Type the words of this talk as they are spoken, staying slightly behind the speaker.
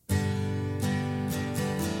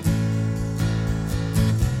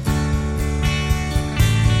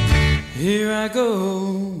Here I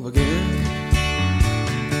go again.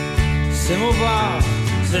 Same old bar,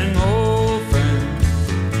 same old friends.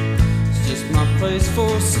 It's just my place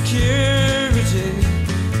for security.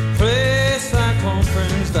 Place like home,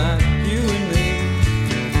 friends like you and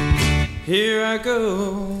me. Here I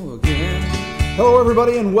go again. Hello,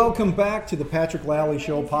 everybody, and welcome back to the Patrick Lally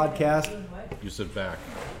Show podcast. You sit back.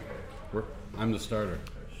 I'm the starter.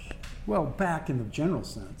 Well, back in the general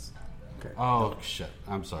sense. Okay. Oh shit!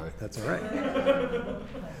 I'm sorry. That's all right.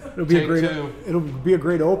 It'll be a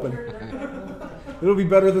great open. It'll be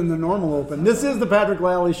better than the normal open. This is the Patrick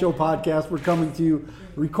Lally Show podcast. We're coming to you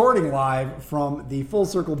recording live from the Full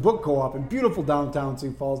Circle Book Co-op in beautiful downtown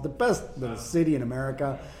Sioux Falls, the best little city in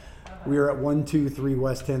America. We are at 123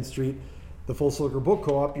 West 10th Street. The Full Circle Book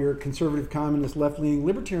Co-op, your conservative, communist, left-leaning,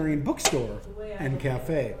 libertarian bookstore and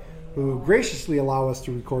cafe, who graciously allow us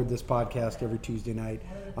to record this podcast every Tuesday night,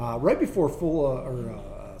 right before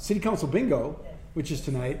City Council Bingo, which is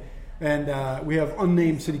tonight. And we have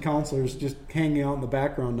unnamed city councilors just hanging out in the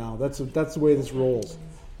background now. That's the way this rolls.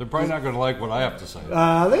 They're probably not going to like what I have to say.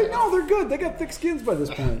 They're good. They got thick skins by this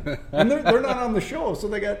point, and they're not on the show. So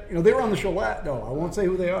they got they were on the show last. No, I won't say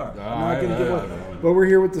who they are. I'm not going to give away. But we're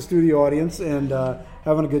here with the studio audience and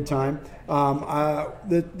having a good time.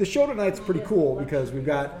 The show tonight's pretty cool because we've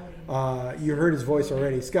got you heard his voice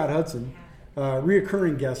already, Scott Hudson,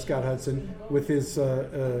 reoccurring guest Scott Hudson with his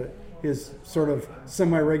sort of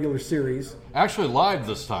semi-regular series. Actually, live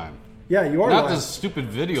this time. Yeah, you are not live. This stupid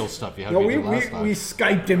video stuff you had. No, we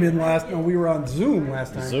Skyped him in last. No, we were on Zoom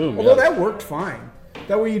last time. Zoom, although yes. that worked fine.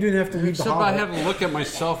 That way you didn't have to read the Except I had to look at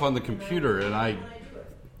myself on the computer, and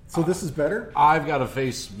So this is better? I've got a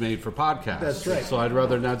face made for podcasts. That's right. So I'd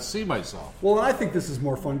rather not see myself. Well, I think this is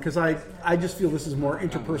more fun because I just feel this is more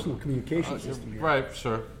interpersonal communication system here. Right,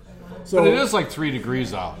 sure. So but it is like 3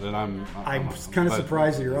 degrees out, and I'm kind of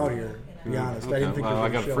surprised that you're out here. To be honest, okay. I didn't think. Well, I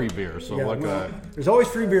got show. free beer, so there's always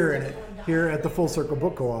free beer in it here at the Full Circle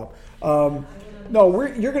Book Co-op. No,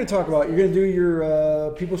 you're going to do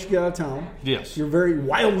your People Should Get Out of Town. Yes. Your very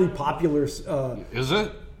wildly popular. Is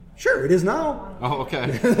it? Sure, it is now. Oh,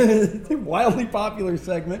 okay. Wildly popular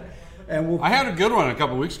segment, and I had a good one a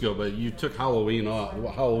couple weeks ago, but you took Halloween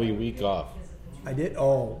week off. I did.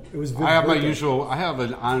 Oh, it was. I have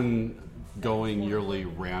an ongoing yearly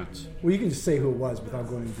rant. Well, you can just say who it was without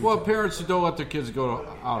going into detail. Well, parents who don't let their kids go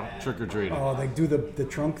out trick or treating. Oh, they do the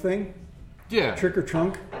trunk thing. Yeah. Trick or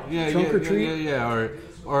trunk. Yeah. Trunk or treat. Yeah.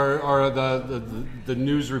 Or the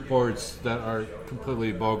news reports that are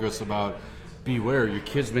completely bogus about. Beware, your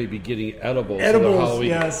kids may be getting edibles. Edibles, for Halloween.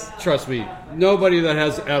 yes. Trust me, nobody that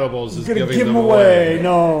has edibles is gonna giving give them away.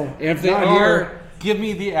 No. And if they not are, here. give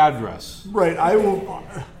me the address. Right, I will.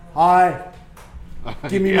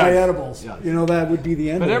 Give me my edibles. Yes. That would be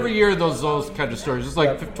the end. But of every it. year, those kind of stories. Just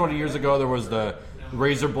like 20 years ago, there was the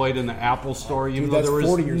razor blade in the apple story. Even though that's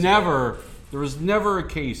 40 years ago. There was never a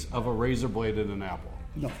case of a razor blade in an apple.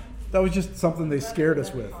 No, that was just something they scared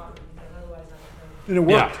us with. And it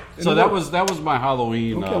worked. Yeah. So that was my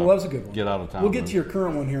Halloween. Okay, well, that was a good one. Get out of town. We'll get to your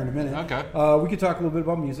current one here in a minute. Okay. We could talk a little bit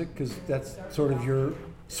about music because that's sort of your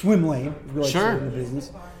swim lane. We like to say in the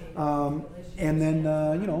business. And then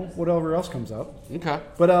whatever else comes up. Okay.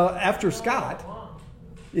 But after Scott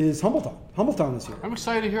is Humbletown. Humbletown is here. I'm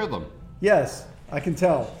excited to hear them. Yes, I can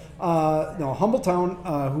tell.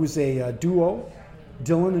 Humbletown, who's a duo,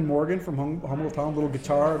 Dylan and Morgan from Humbletown, little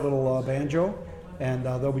guitar, little banjo, and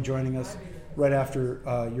they'll be joining us right after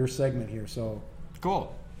your segment here. So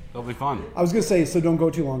cool. That'll be fun. I was going to say, so don't go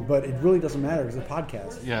too long, but it really doesn't matter because it's a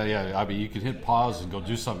podcast. Yeah. I mean, you can hit pause and go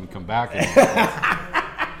do something and come back.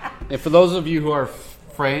 And for those of you who are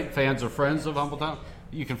fans or friends of Humbletown,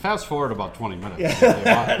 you can fast forward about 20 minutes. Yeah,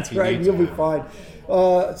 that's right. You'll be fine.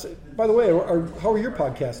 By the way, how are your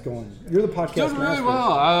podcasts going? You're the podcast Doing master. really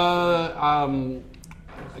well.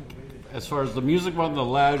 As far as the music one, The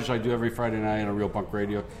Ledge, I do every Friday night on Real Punk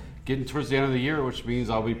Radio. Getting towards the end of the year, which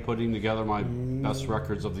means I'll be putting together my best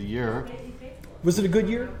records of the year. Was it a good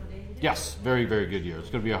year? Yes, very, very good year.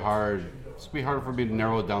 It's going to be hard for me to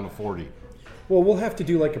narrow it down to 40. Well, we'll have to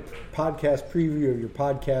do like a podcast preview of your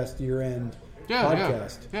podcast year-end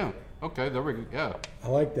podcast. Yeah. Okay, there we go. Yeah. I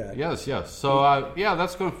like that. Yes. So,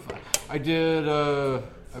 that's going. I did the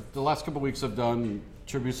last couple of weeks. I've done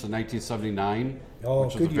tributes to 1979,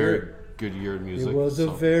 which was a very good year in music. It was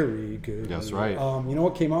a very good. That's year. right. You know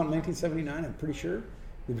what came out in 1979? I'm pretty sure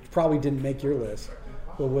it probably didn't make your list.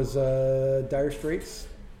 But was Dire Straits'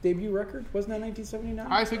 debut record? Wasn't that 1979?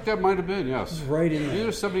 I think that might have been, yes. Right in there.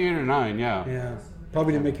 Either 78 or 9, yeah. Yeah.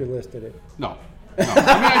 Probably didn't make your list, did it? No. No.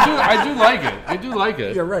 I do like it. I do like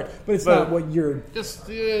it. You're right, but it's not what you're. Just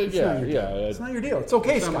It's not your deal. It's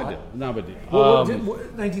okay, It's Scott. not my deal. Not my deal.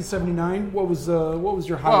 1979. What was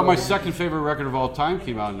your highlight? Well, my second favorite record of all time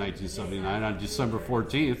came out in 1979 on December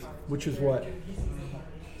 14th. Which is what?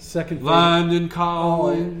 Second favorite? London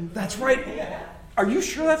Calling. Oh, that's right. Are you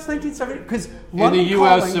sure that's 1970? Because In the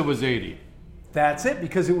U.S., it was 80. That's it,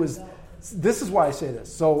 because it was. This is why I say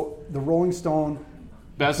this. So the Rolling Stone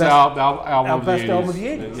Best album of the 80s. album of the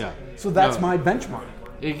 80s. Yeah. So that's my benchmark.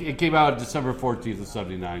 It came out December 14th of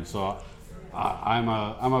 79. So I'm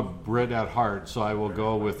a Brit at heart. So I will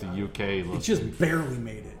go with the UK list. It just barely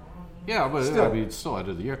made it. Yeah, but Still. I mean, it's still end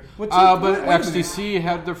of the year. Wait But a minute. XTC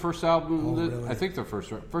had their first album. Oh, really? I think their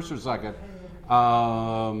first or second.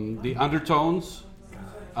 The Undertones,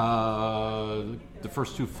 the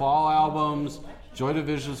first two Fall albums, Joy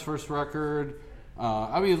Division's first record.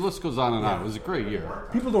 I mean, the list goes on and on. It was a great year.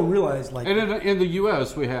 People don't realize, like, And in the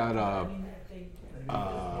U.S., we had a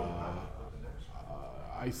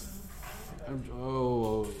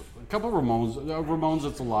couple of Ramones. Ramones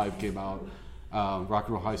That's Alive came out. Rock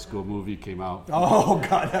and Roll High School movie came out. oh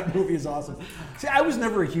god, that movie is awesome. See, I was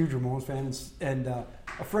never a huge Ramones fan, and a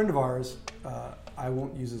friend of ours, I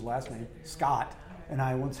won't use his last name, Scott, and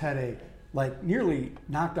I once had a nearly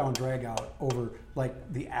knockdown drag out over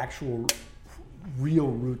the actual real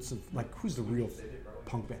roots of who's the real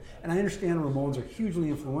punk band. And I understand Ramones are hugely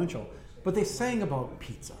influential, but they sang about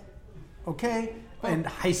pizza, okay, and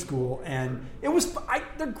high school, and it was.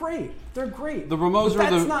 They're great. They're great. The Ramones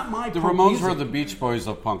but were that's not my the punk Ramones music. were the Beach Boys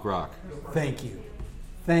of punk rock. Thank you.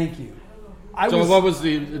 What was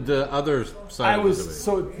the other side? I of was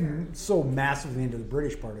the so massively into the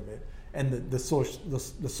British part of it and the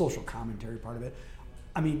social commentary part of it.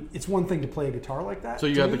 I mean, it's one thing to play a guitar like that. So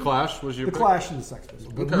you had the Clash? Was your the pick? Clash and the Sex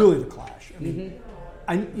Pistols, but Okay. really the Clash.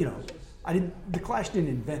 I mean, the Clash didn't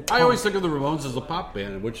invent punk. I always think of the Ramones as a pop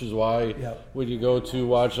band, which is why when you go to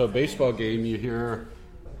watch a baseball game, you hear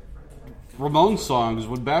Ramones songs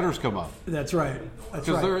when batters come up. That's right. That's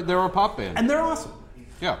Because right. they're a pop band. And they're awesome.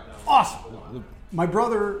 Yeah. Awesome. My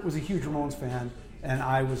brother was a huge Ramones fan, and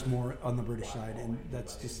I was more on the British side, and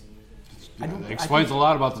that's just. It explains a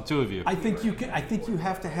lot about the two of you. I think you can. I think you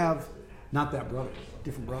have to have not that brother,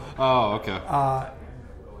 different brother. Oh, okay.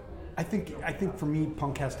 I think for me,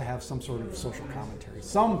 punk has to have some sort of social commentary,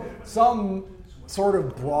 some sort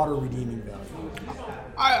of broader redeeming value.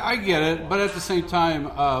 I get it, but at the same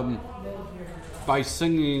time, by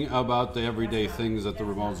singing about the everyday things that the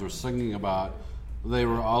Ramones were singing about, they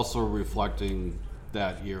were also reflecting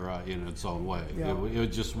that era in its own way. Yeah. It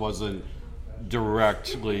just wasn't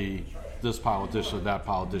directly this politician, that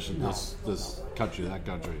politician, this country, that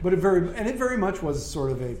country. But it very much was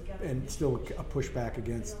sort of and still a pushback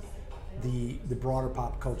against the broader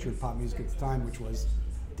pop culture and pop music at the time, which was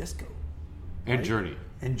disco. And right? Journey.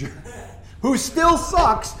 And Journey, who still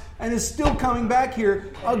sucks and is still coming back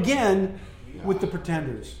here again with the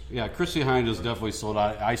Pretenders. Yeah, Chrissy Hynde is definitely sold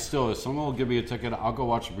out. If someone will give me a ticket, I'll go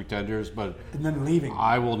watch the Pretenders, but And then leaving.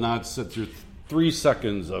 I will not sit through 3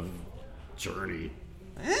 seconds of Journey.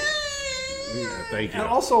 Yeah, thank you. And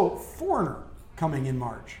also Foreigner coming in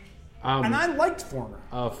March. And I liked Foreigner.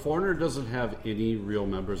 Foreigner doesn't have any real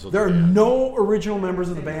members of There the are band. no original members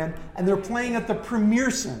of the band, and they're playing at the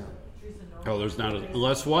Premier Center. Oh, there's not.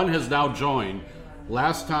 Unless one has now joined.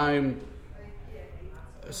 Last time,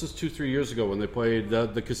 this is 2-3 years ago when they played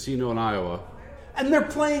the casino in Iowa. And they're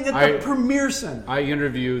playing at the Premier Center. I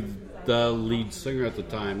interviewed the lead singer at the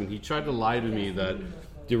time, and he tried to lie to me that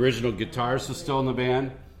the original guitarist was still in the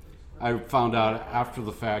band. I found out after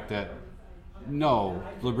the fact that no,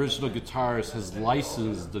 the original guitarist has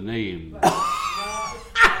licensed the name.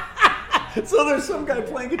 So there's some guy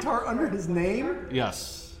playing guitar under his name?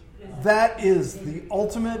 Yes. That is the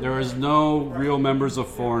ultimate. There is no real members of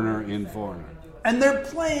Foreigner in Foreigner. And they're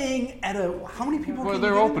playing at how many people Well, can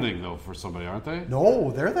they're you get in? opening, though, for somebody, aren't they?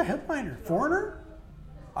 No, they're the headliner. Foreigner?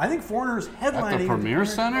 I think Foreigner's headlining. At the Premier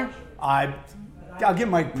Center? I'll get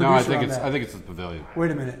my producer No, I think on that. I think it's the Pavilion.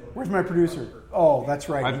 Wait a minute. Where's my producer? Oh, that's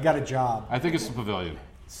right. He got a job. I think it's the Pavilion.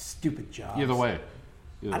 Stupid job. Either way.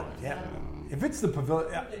 Yeah. If it's the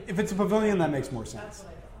pavilion, that makes more sense.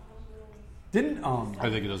 Didn't I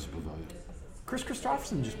think it is the Pavilion. Chris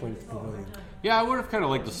Christopherson just played at the Pavilion? Yeah, I would have kind of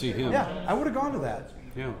liked to see him. Yeah, I would have gone to that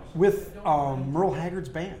Yeah. with Merle Haggard's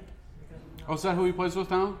band. Oh, is that who he plays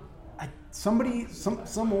with now? Some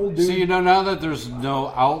old dude. See, now that there's no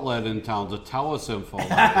outlet in town to tell us info like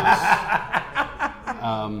this,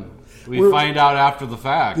 we find out after the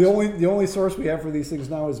fact. The only source we have for these things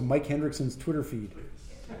now is Mike Hendrickson's Twitter feed.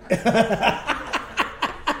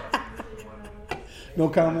 No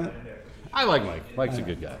comment. I like Mike. Mike's a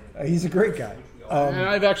good guy. He's a great guy. And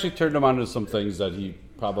I've actually turned him on to some things that he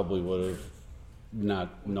probably would have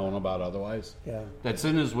not known about otherwise. Yeah. That's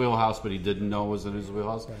in his wheelhouse, but he didn't know was in his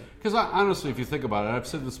wheelhouse. Because honestly, if you think about it, I've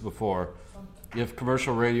said this before, if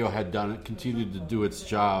commercial radio had continued to do its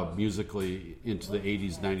job musically into the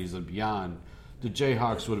 80s, 90s, and beyond, the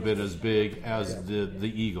Jayhawks would have been as big as the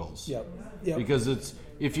Eagles. Yep. Because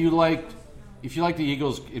if you like the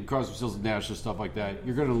Eagles in Crosby, Stills, and Nash and stuff like that,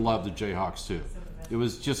 you're going to love the Jayhawks too. It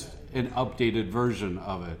was just an updated version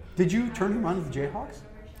of it. Did you turn him on to the Jayhawks?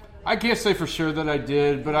 I can't say for sure that I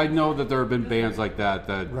did, but I know that there have been bands like that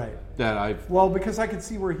I've... Well, because I could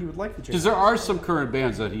see where he would like the Jayhawks. Because there are some current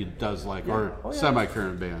bands that he does like, or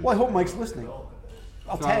semi-current bands. Well, I hope Mike's listening.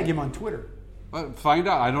 I'll tag him on Twitter. Find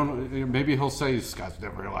out. I don't know. Maybe he'll say Scott's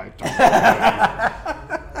never liked him.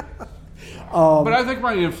 But I think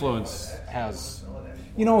my influence has...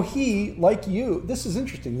 You know, he, like you, this is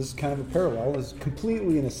interesting. This is kind of a parallel. This is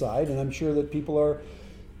completely an aside, and I'm sure that people are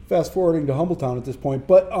fast-forwarding to Humbletown at this point.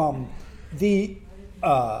 But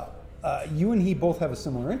you and he both have a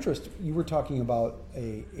similar interest. You were talking about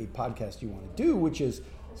a podcast you want to do, which is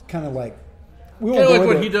kind of like... We won't like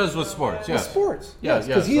what he does with sports, yes. With sports, yes.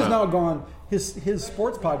 Because he's now gone... His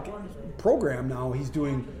sports program now, he's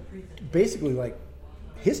doing basically like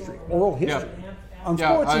history, oral history on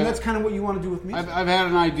sports, and that's kind of what you want to do with music. I've had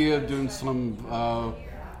an idea of doing some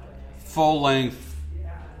full-length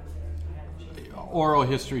oral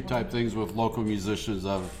history type things with local musicians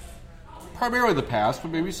of primarily the past,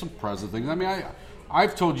 but maybe some present things. I mean,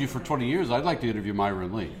 I've told you for 20 years I'd like to interview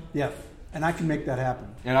Myron Lee. Yeah. And I can make that happen.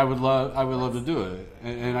 And I would love to do it.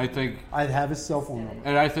 And I think I'd have his cell phone number.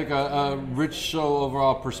 And I think a rich show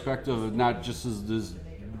overall perspective of not just his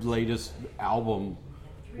latest album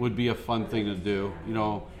would be a fun thing to do. You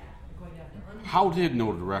know, how did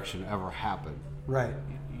No Direction ever happen? Right.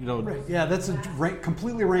 You know. Right. Yeah, that's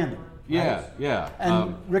completely random. Yeah, right? yeah.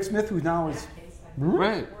 And Rick Smith, who now is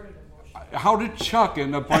right. How did Chuck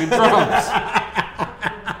end up playing drums?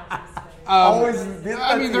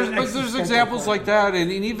 I mean, there's examples like that, and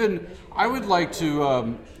even I would like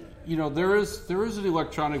to, there is an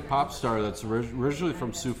electronic pop star that's originally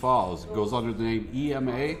from Sioux Falls. It goes under the name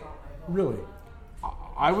EMA. Really?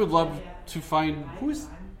 I would love to find who's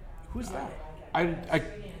that. I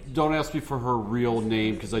don't ask me for her real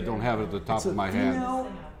name because I don't have it at the top of my head. Female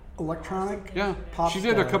electronic. Yeah, pop she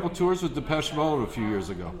did a couple tours with Depeche Mode a few years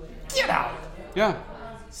ago. Get out. Yeah.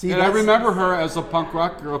 See, and I remember her as a punk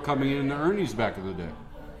rock girl coming into Ernie's back in the day.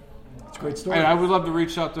 It's a great story. And I would love to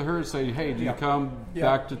reach out to her and say, hey, do you come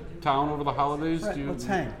back to town over the holidays? Right, let's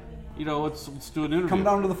hang. You know, let's do an interview. Come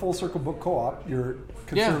down to the Full Circle Book Co-op, your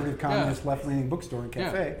conservative, communist, left-leaning bookstore and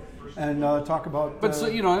cafe, and talk about... But,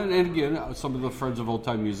 and again, some of the Friends of Old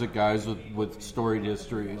Time Music guys with storied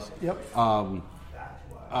histories. Yep.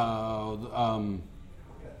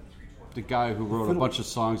 The guy who wrote a bunch of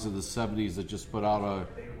songs in the 70s that just put out a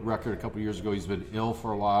record a couple years ago. He's been ill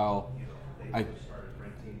for a while.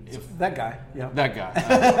 That guy, yeah. That guy.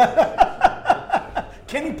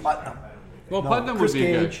 Kenny Putnam. Well, Putnam would be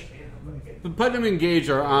good. But Putnam and Gage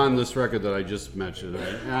are on this record that I just mentioned.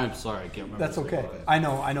 I'm sorry, I can't remember. That's okay. I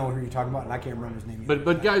know who you're talking about, and I can't remember his name either.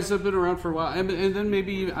 But guys have been around for a while. And then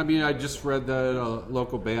maybe, I just read that a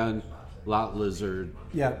local band, Lot Lizard,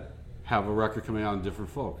 have a record coming out on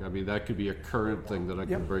Different Folk. I mean, that could be a current thing that I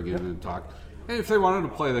could bring in and talk. And if they wanted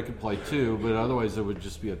to play, they could play too, but otherwise it would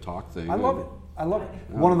just be a talk thing. I love it.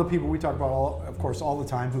 One of the people we talk about, all the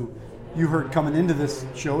time, who you heard coming into this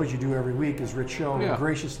show, as you do every week, is Rich Show, who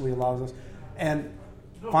graciously allows us. And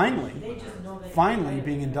finally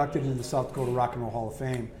being inducted into the South Dakota Rock and Roll Hall of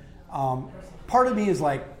Fame, part of me is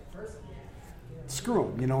like, screw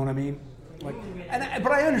him, you know what I mean?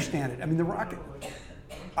 But I understand it. I mean, the Rock...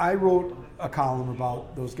 I wrote a column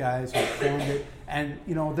about those guys who formed it, and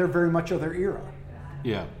they're very much of their era.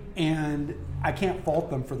 Yeah. And I can't fault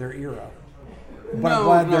them for their era, but I'm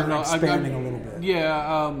glad they're expanding a little bit.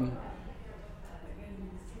 Yeah.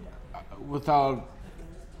 Without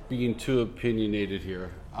being too opinionated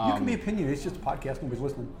here, you can be opinionated. It's just a podcast. Nobody's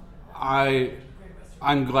listening.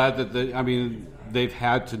 I'm glad that they've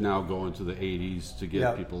had to now go into the 80s to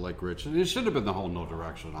get people like Rich, and it should have been the whole No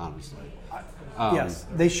Direction, honestly. Yes,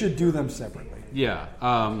 they should do them separately. Yeah.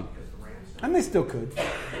 And they still could.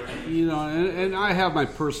 And I have my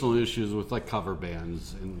personal issues with cover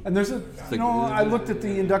bands. And there's I looked at the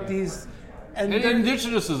inductees. And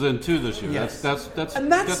Indigenous is in too this year. Yes.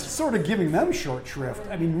 That's sort of giving them short shrift.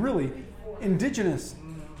 I mean, really, Indigenous,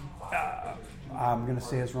 I'm going to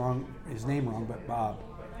say his name wrong, but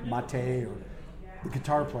Mate, or the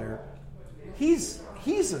guitar player, he's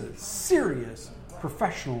a serious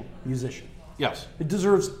professional musician. Yes. It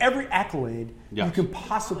deserves every accolade Yes. you can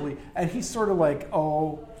possibly. And he's sort of like,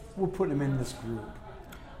 oh, we're putting him in this group,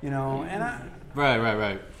 and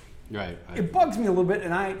Right. it bugs me a little bit,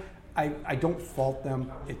 and I don't fault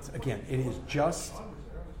them. It is just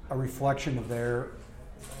a reflection of their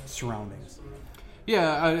surroundings.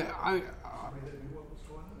 Yeah,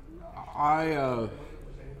 I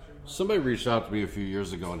somebody reached out to me a few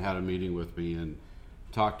years ago and had a meeting with me and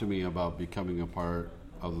talked to me about becoming a part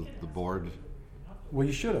of the board. Well,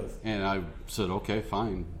 you should have. And I said, okay,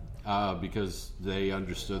 fine, because they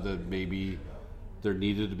understood that maybe there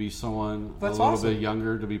needed to be someone That's a little awesome. bit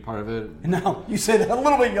younger to be part of it. No, you said a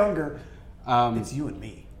little bit younger. It's you and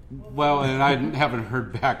me. Well, and I haven't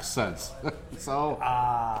heard back since. So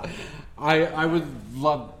I would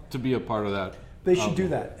love to be a part of that. They should do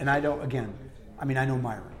that. And I know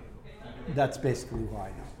Myron. That's basically who I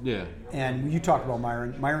know. Yeah. And you talk about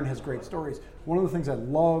Myron. Myron has great stories. One of the things I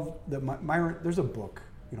love that Myron, there's a book.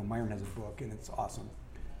 Myron has a book, and it's awesome.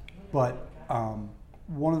 But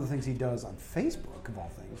one of the things he does on Facebook, of all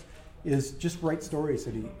things, is just write stories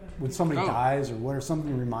that when somebody dies or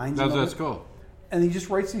something reminds him of That's it. cool. And he just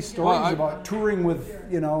writes these stories about touring with,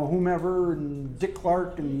 whomever, and Dick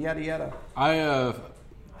Clark, and yada yada. I a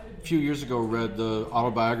few years ago read the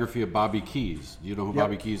autobiography of Bobby Keys. Do you know who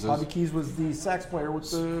Bobby Keys is? Bobby Keys was the sax player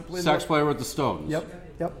with the player with the Stones.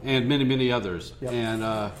 Yep. And many, many others. Yep.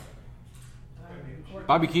 And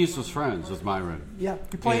Bobby Keys was friends with Myron. Yeah,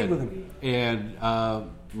 he played with him. And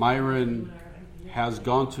Myron has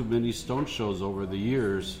gone to many Stone shows over the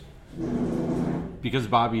years because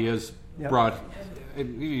Bobby has brought.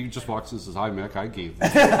 And he just walks in and says, "Hi, Mick. I gave."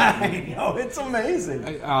 I know, it's amazing.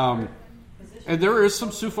 And there is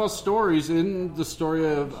some Sioux Falls stories in the story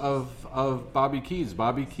of Bobby Keys.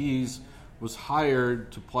 Bobby Keys was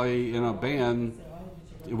hired to play in a band.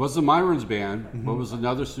 It wasn't Myron's band, but it was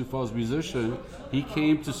another Sioux Falls musician. He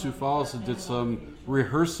came to Sioux Falls and did some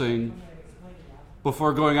rehearsing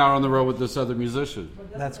before going out on the road with this other musician.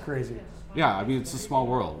 That's crazy. Yeah, I mean, it's a small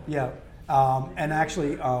world. Yeah. And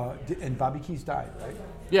actually, and Bobby Keys died, right?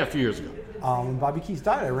 Yeah, a few years ago. When Bobby Keys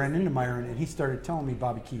died, I ran into Myron, and he started telling me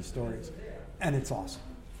Bobby Keys stories. And it's awesome.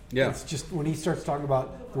 Yeah. It's just, when he starts talking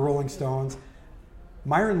about the Rolling Stones,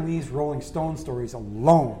 Myron Lee's Rolling Stone stories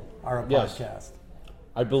alone are a podcast.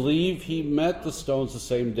 I believe he met the Stones the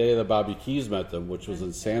same day that Bobby Keys met them, which was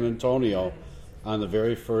in San Antonio on the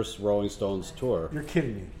very first Rolling Stones tour. You're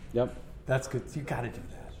kidding me. Yep. That's good. You got to do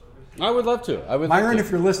that. I would love to. Myron,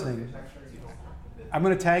 if you're listening, I'm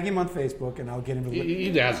going to tag him on Facebook, and I'll get him to...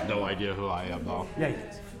 He has no idea who I am, though. Yeah, he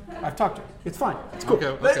does. I've talked to him. It's fine. It's cool.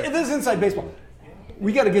 Okay. This is Inside Baseball.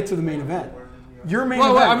 We got to get to the main event. Your main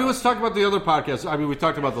event. event. I mean, let's talk about the other podcast. I mean, we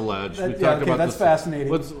talked about the Ledge. That's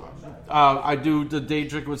fascinating. I do the Day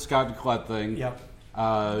Drink with Scott and Colette thing.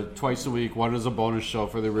 Yep. Twice a week. One is a bonus show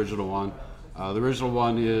for the original one. The original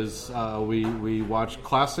one is we watch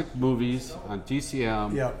classic movies on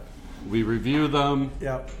TCM. Yep. We review them.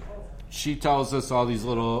 Yep. She tells us all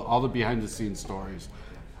the behind the scenes stories.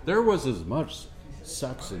 There was as much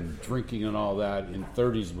sex and drinking and all that in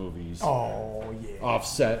 30s movies. Oh, yeah.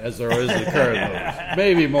 Offset as there is in current movies.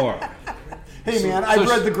 Maybe more. Hey, man, I've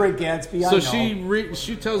read The Great Gatsby. So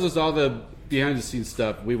she tells us all the behind the scenes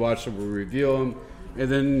stuff. We watch them, we review them.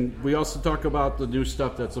 And then we also talk about the new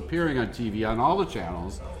stuff that's appearing on TV on all the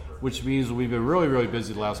channels, which means we've been really, really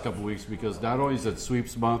busy the last couple of weeks because not only is it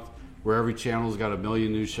Sweeps Month, where every channel's got 1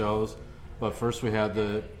 million new shows, but first we had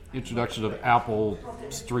the introduction of Apple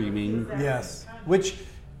streaming. Yes, which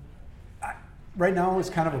right now is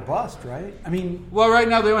kind of a bust, right? I mean... Well, right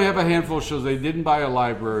now they only have a handful of shows. They didn't buy a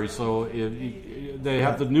library, so they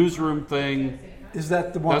have the newsroom thing. Is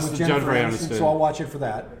that the one with Jennifer Aniston? So I'll watch it for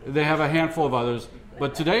that. They have a handful of others.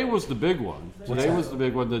 But today was the big one. Today was the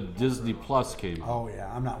big one. The Disney Plus came out. Oh,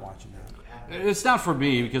 yeah. I'm not watching that. It's not for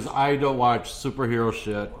me because I don't watch superhero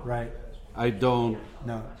shit. Right. I don't.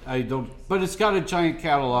 No. I don't. But it's got a giant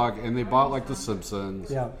catalog, and they bought like The Simpsons.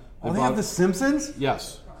 Yeah. They have The Simpsons?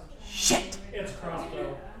 Yes. Shit. It's crap,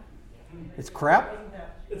 though. It's crap?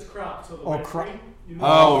 It's crap. So crap. Is it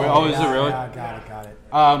really? Yeah, got it.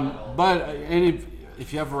 But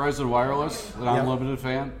if you have Verizon Wireless, an unlimited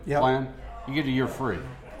plan, you get a year free.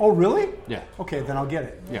 Oh, really? Yeah. Okay, then I'll get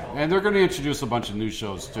it. Yeah, and they're going to introduce a bunch of new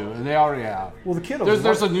shows too, and they already have. Well, the kiddos.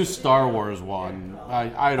 There's a new Star Wars one.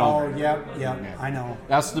 I don't. Oh, yeah, I know.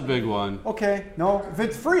 That's the big one. Okay, no, if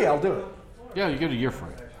it's free, I'll do it. Yeah, you get a year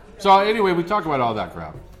free. So anyway, we talk about all that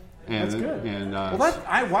crap. And, that's good. And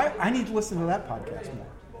I need to listen to that podcast more.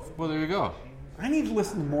 Well, there you go. I need to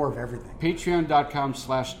listen to more of everything.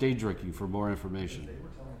 Patreon.com/daydrinking for more information.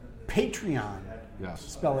 Patreon. Yes.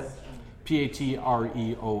 Spell it.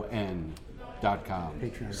 patreon.com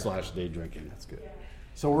 /daydrinking. That's good.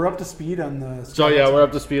 So we're up to speed on the. So yeah, we're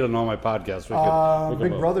up to speed on all my podcasts. We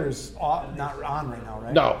Big Brother's not on right now,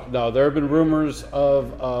 right? No. There have been rumors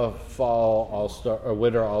of fall All-Star or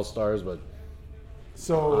winter All-Stars, but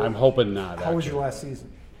so I'm hoping not. How was your last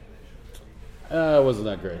season? It wasn't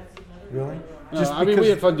that great. Really? No, I mean, we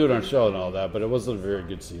had fun doing our show and all that, but it wasn't a very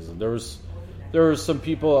good season. There were some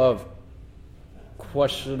people of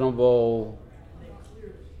questionable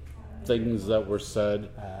things that were said.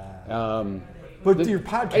 But your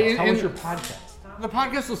podcast, how was your podcast? The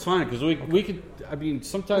podcast was fine because we could. I mean,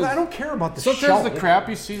 sometimes I don't care about the show. Sometimes the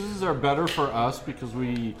crappy seasons are better for us because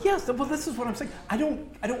we. Yes, well, this is what I'm saying. I don't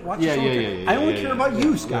watch the show. Yeah. I only care about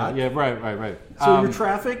you, Scott. Yeah, right. So your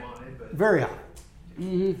traffic, very high,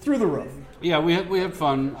 through the roof. Yeah, we had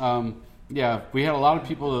fun. Yeah, we had a lot of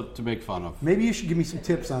people to make fun of. Maybe you should give me some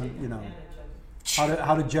tips on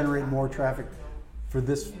how to generate more traffic for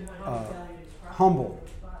this humble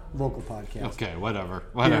local podcast. Okay, whatever.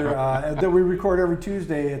 Here, that we record every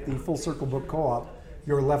Tuesday at the Full Circle Book Co-op,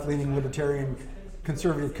 your left-leaning libertarian,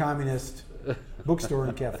 conservative communist bookstore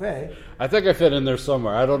and cafe. I think I fit in there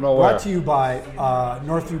somewhere. I don't know where. Brought to you by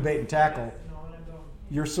Northview Bait and Tackle,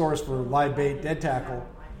 your source for live bait, dead tackle,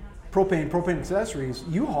 propane accessories,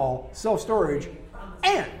 U-Haul, self-storage,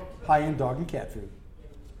 and high-end dog and cat food.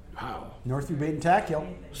 Wow. Northview Bait and Tackle.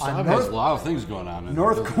 Stop has a lot of things going on in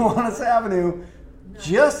North Kiwanis Avenue,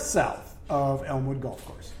 just south of Elmwood Golf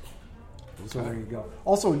Course. Okay. So there you go.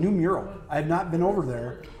 Also, a new mural. I have not been over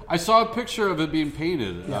there. I saw a picture of it being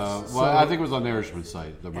painted. Yes. I think it was on the Irishman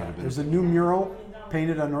site. There might have been. There's a new mural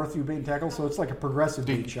painted on Northview Bait and Tackle, so it's like a progressive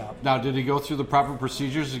bait shop. Now, did he go through the proper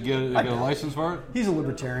procedures to get a license for it? He's a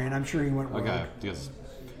libertarian. I'm sure he went rogue. Okay, yes.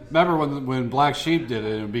 Remember when Black Sheep did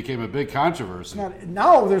it and it became a big controversy?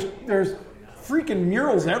 No, there's freaking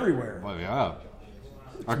murals everywhere. Well, yeah.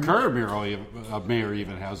 Our current mayor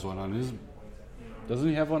even has one on his. Doesn't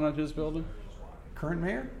he have one on his building? Current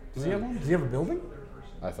mayor? Does he have one? Does he have a building?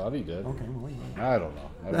 I thought he did. Okay, well, I don't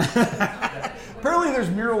know. Apparently,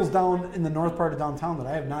 there's murals down in the north part of downtown that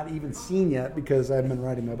I have not even seen yet because I've been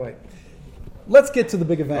riding my bike. Let's get to the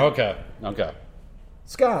big event. Okay.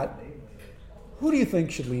 Scott, who do you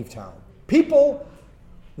think should leave town? People.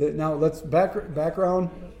 Now let's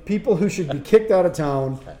background. People who should be kicked out of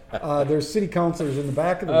town. There's city councilors in the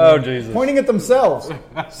back of the room Jesus. pointing at themselves.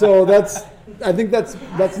 So I think that's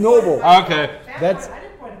noble. Okay.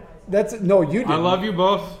 No, you didn't. I love you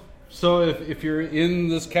both. So if you're in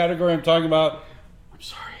this category I'm talking about, I'm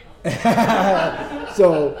sorry.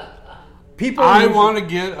 So people. I want to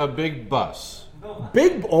get a big bus.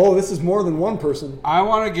 This is more than one person. I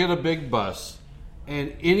want to get a big bus,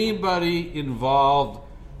 and anybody involved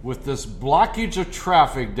with this blockage of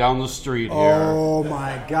traffic down the street here. Oh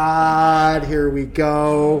my God, here we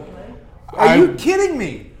go. Are you kidding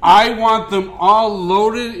me? I want them all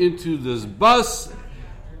loaded into this bus.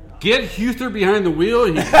 Get Huther behind the wheel.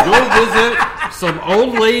 He can go visit some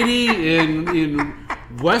old lady in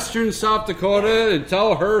western South Dakota and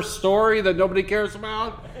tell her story that nobody cares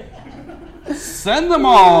about. Send them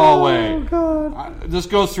all away. Oh, God. This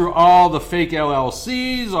goes through all the fake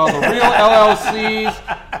LLCs, all the real LLCs.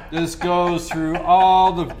 This goes through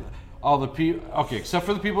all the people. Okay, except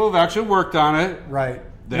for the people who've actually worked on it. Right.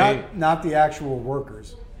 Not the actual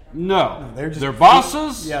workers. No, they're just their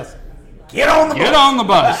bosses. Yes. Get on the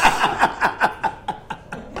bus.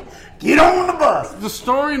 Get on the bus. The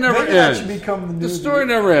story never Maybe that ends. should become the new. The story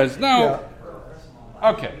never ends. No. Yeah.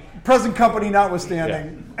 Okay. Present company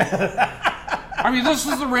notwithstanding. Yeah. I mean, this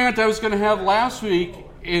is the rant I was going to have last week,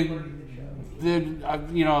 and then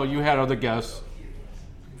you had other guests,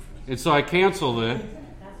 and so I canceled it.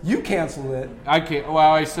 You canceled it. I can't. Well,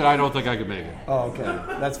 I said I don't think I could make it. Oh, okay,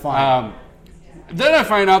 that's fine. Then I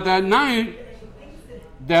find out that night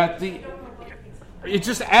that it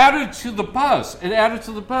just added to the bus. It added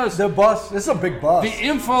to the bus. The bus. This is a big bus. The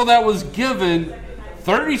info that was given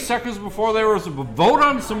 30 seconds before there was a vote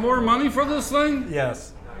on some more money for this thing.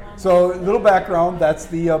 Yes. So, a little background. That's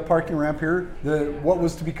the parking ramp here. What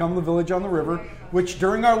was to become the Village on the River, which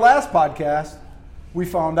during our last podcast, we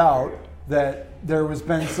found out that there has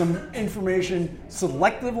been some information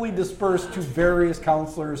selectively dispersed to various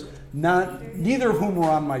counselors, neither of whom were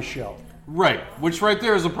on my show. Right, which right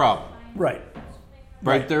there is a problem. Right.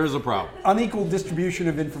 Right there is a problem. Unequal distribution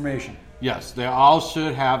of information. Yes, they all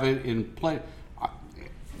should have it in place.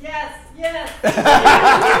 Yes.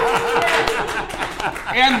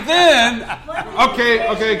 And then,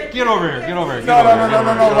 okay, get over here. No,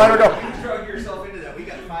 let her go. You drug yourself into that. We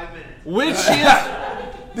got 5 minutes.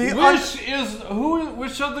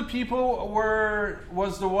 Which of the people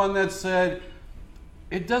was the one that said,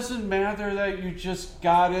 it doesn't matter that you just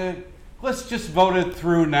got it, let's just vote it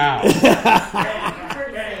through now?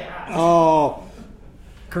 Oh,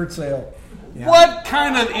 Kurt Sale. Yeah. What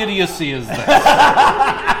kind of idiocy is this?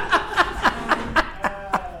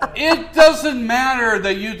 It doesn't matter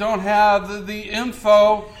that you don't have the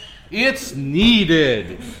info. It's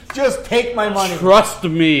needed. Just take my money. Trust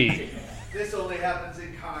me. This only happens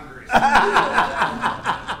in Congress.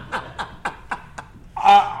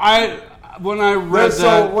 When I read so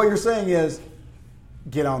that... what you're saying is,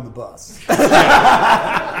 get on the bus.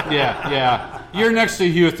 Yeah. You're next to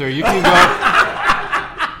Huther. You can go...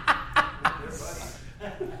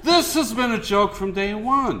 This has been a joke from day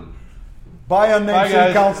one. Bye, unnamed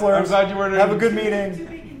city councilors. I'm glad you were there. Have a good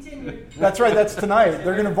meeting. That's right. That's tonight.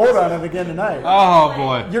 They're going to vote on it again tonight. Oh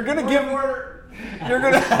boy. You're going to give. You're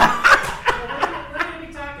going to. We're going to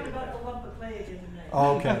be talking about the lump of clay again tonight.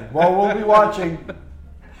 Okay. Well, we'll be watching.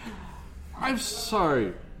 I'm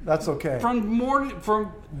sorry. That's okay.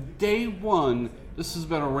 From day one, this has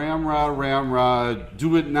been a ramrod,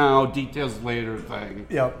 do it now, details later thing.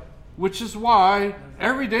 Yep. Which is why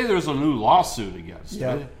every day there's a new lawsuit against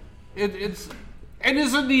it. It's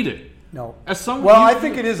isn't needed. No. As someone, I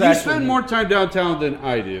think it is. You actually spend more time downtown than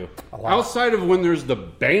I do. Outside of when there's the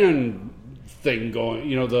band thing going,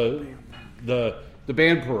 the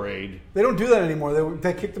band parade. They don't do that anymore.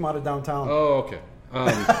 They kicked them out of downtown. Oh, okay. So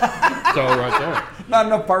right there. Not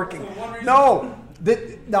enough parking. No.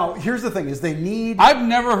 Now, here's the thing: is they need. I've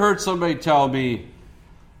never heard somebody tell me,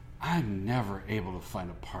 I'm never able to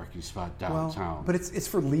find a parking spot downtown. Well, but it's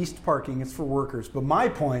for leased parking. It's for workers. But my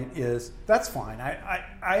point is, that's fine.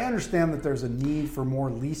 I understand that there's a need for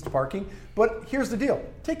more leased parking. But here's the deal.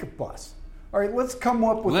 Take a bus. All right, let's come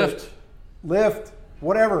up with Lyft,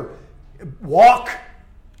 whatever. Walk.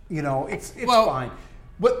 It's fine.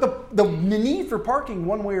 But the need for parking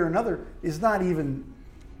one way or another is not even...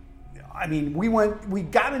 I mean, we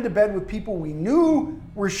got into bed with people we knew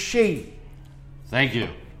were shady. Thank you.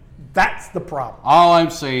 That's the problem. All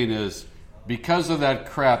I'm saying is, because of that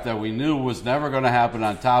crap that we knew was never going to happen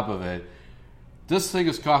on top of it, this thing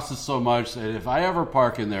has cost us so much that if I ever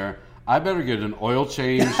park in there, I better get an oil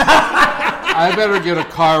change, I better get a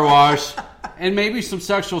car wash, and maybe some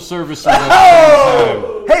sexual services at the same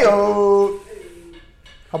time. Hey-oh!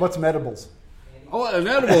 How about some edibles? Oh, an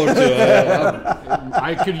edible or two.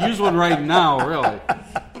 I could use one right now, really.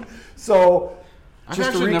 So, I've just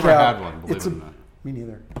actually to recap, never had one, believe it or not. Me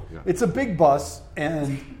neither. Yeah. It's a big bus,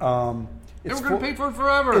 and we're going to pay for it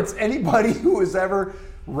forever. It's anybody who has ever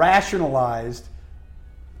rationalized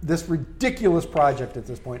this ridiculous project at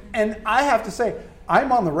this point. And I have to say,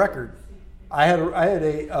 I'm on the record. I had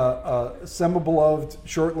a semi-beloved,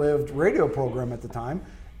 short-lived radio program at the time,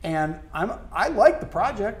 and I liked the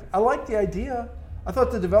project. I liked the idea. I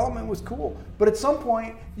thought the development was cool. But at some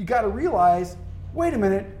point, you got to realize, wait a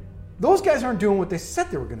minute, those guys aren't doing what they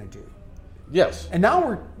said they were going to do. Yes. And now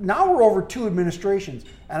we're over 2 administrations,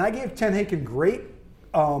 and I gave Ten Haken great.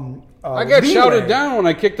 I got shouted down when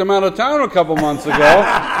I kicked him out of town a couple months ago.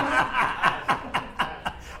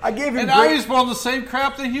 I gave him, and now he's pulling the same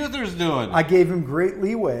crap that Huther's doing. I gave him great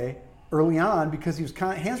leeway early on because he was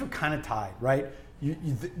hands were kind of tied, right?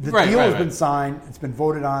 The deal has been signed, it's been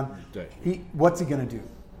voted on. What's he going to do?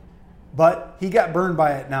 But he got burned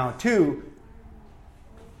by it now too.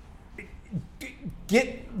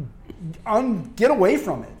 Get away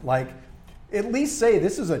from it. Like, at least say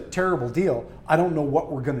this is a terrible deal. I don't know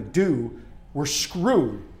what we're going to do. We're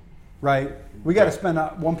screwed, right? We got to spend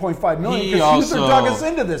 $1.5 million because Huther dug us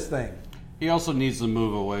into this thing. He also needs to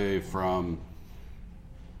move away from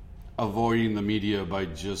avoiding the media by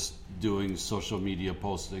just doing social media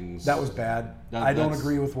postings. That was bad. I don't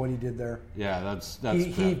agree with what he did there. Yeah, that's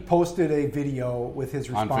he posted a video with his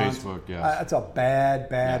response on Facebook. Yes, that's a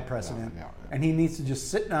bad precedent, and he needs to just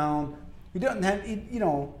sit down. He doesn't have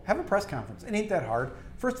have a press conference. It ain't that hard.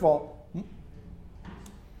 First of all,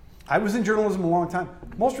 I was in journalism a long time.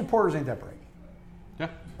 Most reporters ain't that bright. Yeah.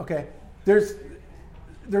 Okay.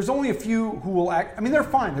 There's only a few who will act. I mean, they're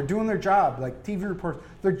fine. They're doing their job. Like TV reporters,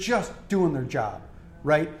 they're just doing their job,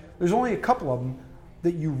 right? There's only a couple of them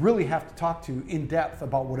that you really have to talk to in depth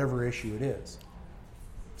about whatever issue it is.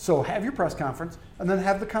 So have your press conference and then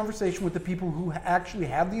have the conversation with the people who actually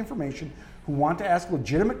have the information, who want to ask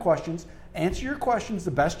legitimate questions, answer your questions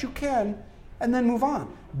the best you can, and then move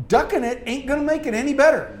on. Ducking it ain't going to make it any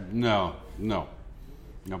better. No.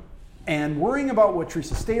 And worrying about what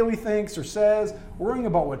Teresa Staley thinks or says, worrying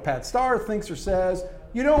about what Pat Starr thinks or says,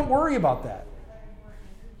 you don't worry about that.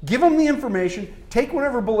 Give them the information. Take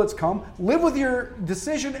whatever bullets come. Live with your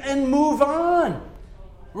decision and move on.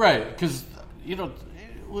 Right, because,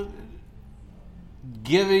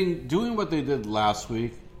 doing what they did last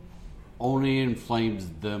week only inflames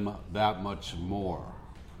them that much more.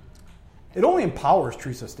 It only empowers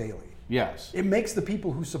Teresa Staley. Yes. It makes the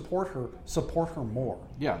people who support her more.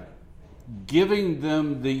 Yeah. Giving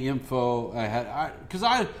them the info ahead. Because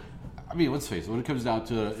I mean, let's face it, when it comes down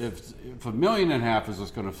to it, if $1.5 million is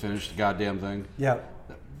what's going to finish the goddamn thing, yeah,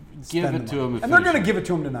 give it to them. And they're going to give it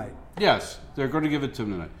to them tonight. Yes, they're going to give it to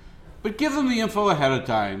them tonight. But give them the info ahead of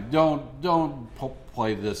time. Don't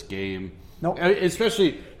play this game. Nope.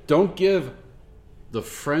 Especially, don't give the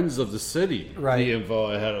friends of the city right. the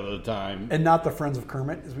info ahead of the time. And not the friends of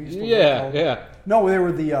Kermit, as we used to call them. Yeah. No, they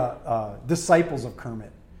were the disciples of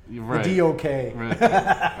Kermit. Right. The DOK. Right.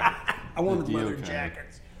 I wanted the leather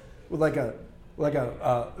jackets with like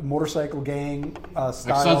a motorcycle gang style.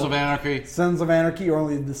 Like Sons of Anarchy. Sons of Anarchy, or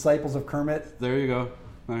only the disciples of Kermit. There you go.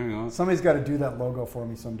 Somebody's got to do that logo for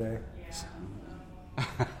me someday.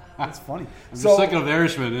 That's funny. I'm just thinking of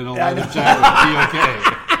Irishman in a leather jacket with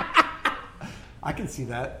DOK. I can see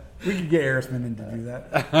that. We could get Arisman in to do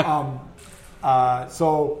that.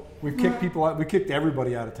 So we've kicked people out. We kicked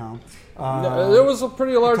everybody out of town. There was a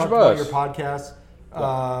pretty large buzz. We talked about your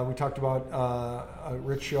podcast. We talked about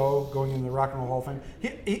Rich Show going into the Rock and Roll Hall of Fame.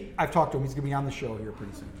 I've talked to him. He's going to be on the show here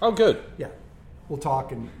pretty soon. Oh, good. Yeah. We'll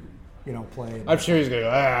talk and play. I'm sure he's going to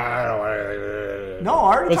go, I don't want to. No,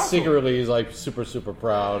 I already But secretly, he's like super, super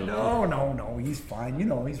proud. No. He's fine.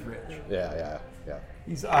 He's rich. Yeah.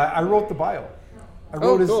 I wrote the bio. I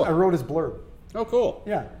wrote his blurb. Oh, cool.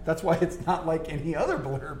 Yeah, that's why it's not like any other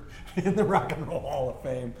blurb in the Rock and Roll Hall of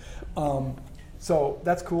Fame. So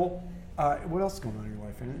that's cool. What else is going on in your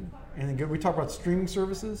life? Anything good? We talked about streaming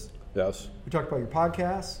services. Yes. We talked about your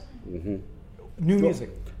podcasts. Mm-hmm. New music.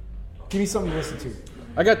 Give me something to listen to.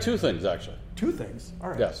 I got two things, actually. Two things? All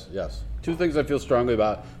right. Yes. Two things I feel strongly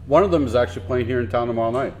about. One of them is actually playing here in town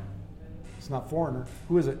tomorrow night. It's not Foreigner.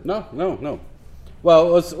 Who is it? No. Well,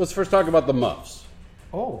 let's first talk about the Muffs.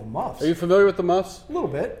 Oh, the Muffs. Are you familiar with the Muffs? A little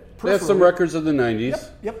bit. They have some records of the 90s.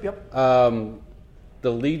 Yep.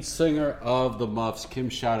 The lead singer of the Muffs, Kim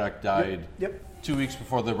Shattuck, died 2 weeks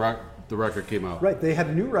before the record came out. Right, they had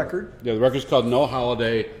a new record. Yeah, the record's called No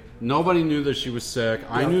Holiday. Nobody knew that she was sick.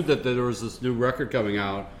 I knew that there was this new record coming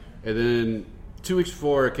out, and then 2 weeks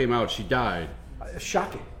before it came out, she died.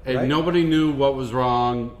 Shocking. And right? Nobody knew what was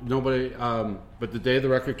wrong. Nobody. But the day the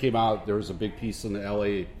record came out, there was a big piece in the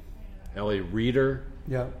LA Reader.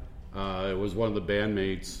 Yeah. It was one of the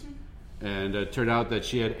bandmates, and it turned out that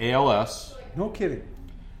she had ALS. No kidding.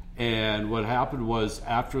 And what happened was,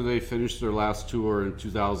 after they finished their last tour in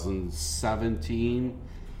 2017,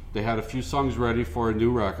 they had a few songs ready for a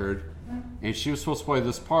new record, and she was supposed to play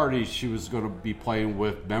this party. She was going to be playing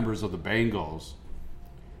with members of the Bangles,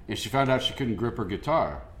 and she found out she couldn't grip her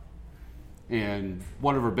guitar. And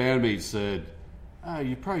one of her bandmates said,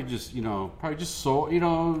 "You probably just arthritis.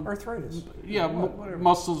 Yeah,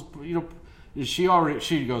 muscles. And she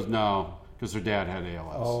goes, no, because her dad had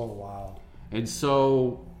ALS. Oh wow! And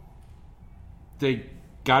so they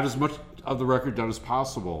got as much of the record done as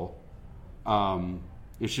possible. And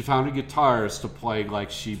she found a guitarist to play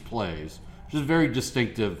like she plays, which is a very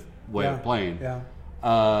distinctive way of playing. Yeah.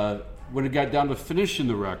 When it got down to finishing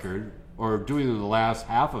the record, or doing the last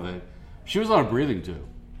half of it, she was on a breathing tube.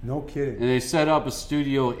 No kidding. And they set up a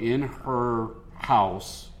studio in her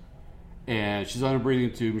house, and she's on a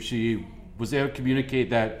breathing tube. She was able to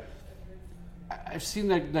communicate that. I've seen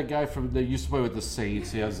that guy that used to play with the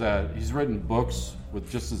Saints. He's written books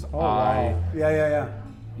with just his eye. Wow. Yeah.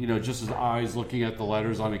 Just his eyes looking at the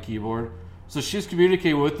letters on a keyboard. So she's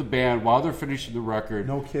communicating with the band while they're finishing the record.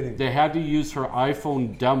 No kidding. They had to use her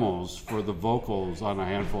iPhone demos for the vocals on a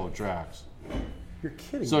handful of tracks. You're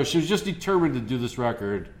kidding. So she was just determined to do this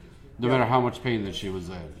record, no matter how much pain that she was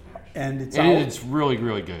in. And it's really,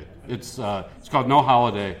 really good. It's called No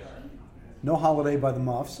Holiday. No Holiday by the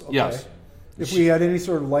Muffs. Okay. Yes. If we had any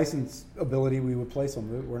sort of license ability, we would play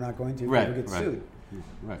some of it. We're not going to. Right. We would get sued.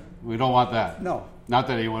 Right. We don't want that. No. Not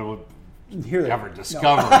that anyone would ever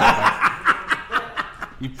discover it.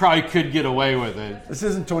 You probably could get away with it. This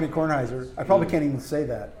isn't Tony Kornheiser. I probably can't even say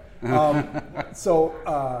that.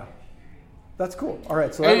 That's cool. All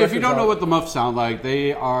right. So if you don't know what the Muffs sound like,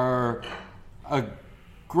 they are a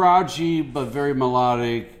grungy but very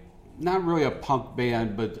melodic, not really a punk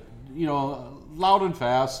band, but loud and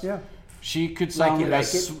fast. Yeah. She could sound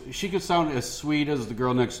she could sound as sweet as the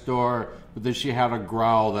girl next door, but then she had a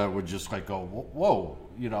growl that would just like go whoa,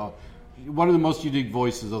 one of the most unique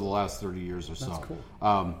voices of the last 30 years or so. That's cool.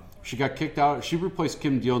 She got kicked out. She replaced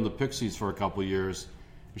Kim Deal in the Pixies for a couple of years.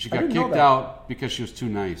 She got didn't know kicked that. out because she was too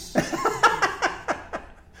nice.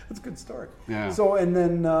 That's a good start. Yeah. So, and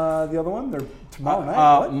then the other one, they're tomorrow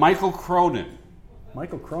night. What? Michael Cronin.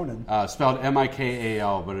 Michael Cronin. Spelled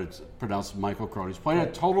Mikal, but it's pronounced Michael Cronin. He's playing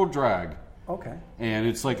at Total Drag. Okay. And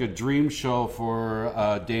it's like a dream show for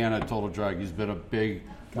Dan at Total Drag. He's been a big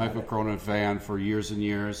Michael Cronin fan for years and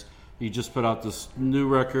years. He just put out this new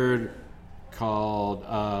record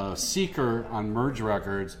called Seeker on Merge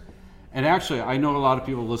Records. And actually, I know a lot of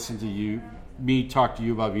people listen to me talk to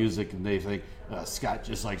you about music, and they think, Scott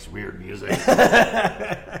just likes weird music.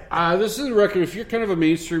 This is a record, if you're kind of a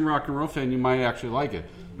mainstream rock and roll fan, you might actually like it.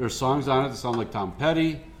 There's songs on it that sound like Tom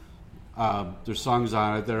Petty. There's songs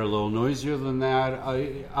on it that are a little noisier than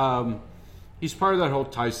that. He's part of that whole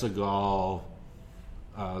Ty Segall.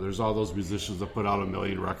 There's all those musicians that put out 1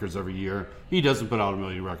 million records every year. He doesn't put out 1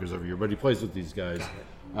 million records every year, but he plays with these guys.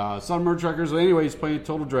 It's on Merge Records. Anyway, he's playing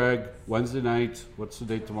Total Drag Wednesday night. What's the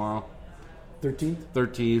date tomorrow? 13th?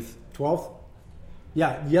 13th. 12th?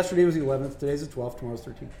 Yeah, yesterday was the 11th. Today's the 12th. Tomorrow's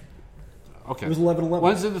 13th. Okay. It was 11/11.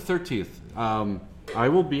 Wednesday the 13th. I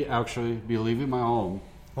will be leaving my home.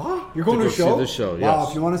 Oh, you're going to go a show? see this show, Wow, yes.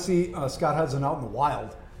 if you want to see Scott Hudson out in the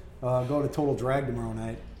wild, go to Total Drag tomorrow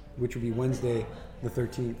night, which will be Wednesday the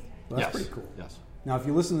 13th. Well, that's pretty cool. Yes. Now, if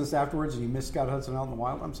you listen to this afterwards and you miss Scott Hudson out in the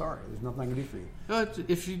wild, I'm sorry. There's nothing I can do for you.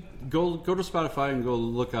 If you go to Spotify and go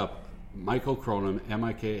look up Michael Cronin,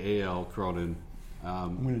 Mikal Cronin.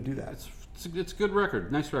 I'm going to do that. It's a good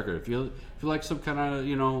record, nice record. If you like some kind of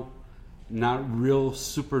not real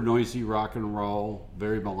super noisy rock and roll,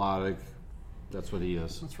 very melodic, that's what he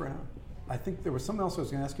is. That's right on. I think there was something else I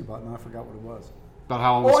was going to ask you about, and I forgot what it was. About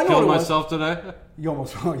how I I almost know killed what it was. myself today. You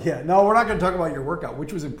almost, yeah. No, we're not going to talk about your workout,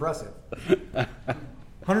 which was impressive.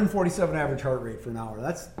 147 average heart rate for an hour.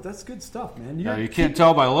 That's good stuff, man. Yeah, you can't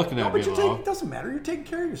tell by looking No, at me but though. it doesn't matter. You're taking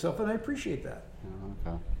care of yourself, and I appreciate that.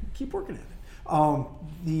 Okay. Keep working at it. No,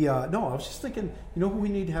 I was just thinking, you know who we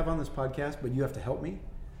need to have on this podcast, but you have to help me?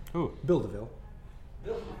 Who? Bill DeVille.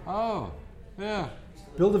 Oh, yeah.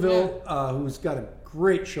 Bill DeVille, who's got a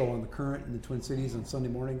great show on The Current in the Twin Cities on Sunday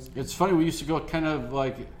mornings. It's funny, we used to go kind of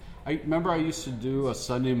like, I used to do a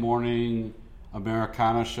Sunday morning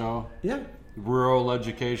Americana show, rural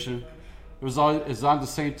education. It was on the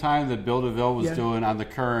same time that Bill DeVille was doing on The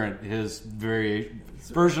Current, his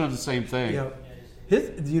version of the same thing. Yeah.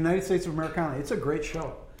 The United States of Americana. It's a great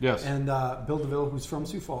show. Yes. And Bill DeVille, who's from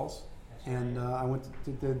Sioux Falls, and I went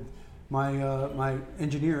to my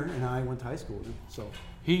engineer and I went to high school with him. So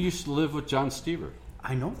He used to live with John Stever.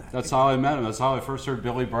 I know that. That's how I met him. That's how I first heard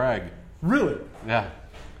Billy Bragg. Really? Yeah.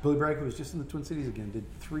 Billy Bragg, who was just in the Twin Cities again, did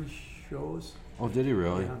 3 shows. Oh, did he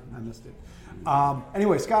really? Yeah, I missed it.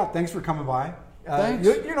 Anyway, Scott, thanks for coming by. Thanks.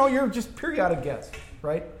 You're just periodic guest,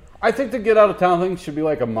 right? I think the get out of town thing should be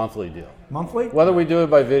like a monthly deal. Monthly? Whether we do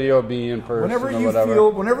it by video or be in person Whenever or you whatever.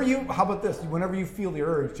 how about this? Whenever you feel the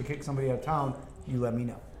urge to kick somebody out of town, you let me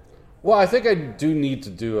know. Well, I think I do need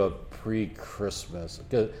to do a pre-Christmas.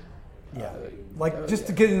 Like just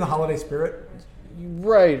to get in the holiday spirit.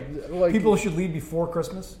 Right. Like, People should leave before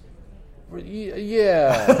Christmas.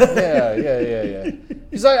 Yeah.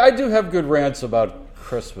 Because I do have good rants about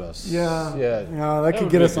Christmas. Yeah. Yeah. That could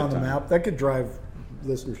would get be a us good on the time. map. That could drive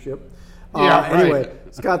listenership. Yeah, right. Anyway,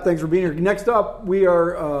 Scott, thanks for being here. Next up, we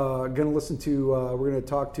are going to listen to, we're going to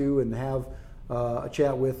talk to and have a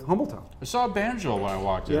chat with Humbletown. I saw a banjo when I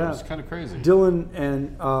walked in. Yeah. It was kind of crazy. Dylan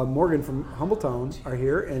and Morgan from Humbletown are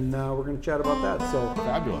here, and we're going to chat about that. So,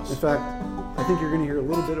 Fabulous. in fact, I think you're going to hear a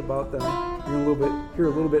little bit about them. You're going to hear a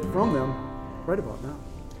little bit from them right about now.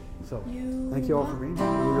 So, thank you all for being here.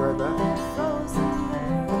 We'll be right back.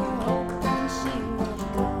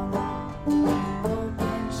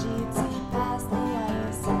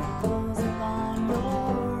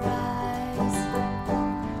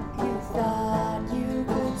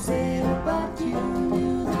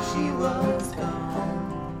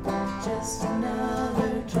 Just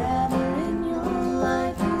another traveler in your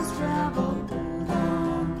life who's traveled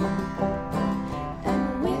on.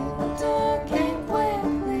 And winter came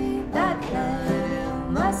quickly, that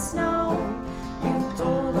little must know. You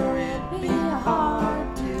told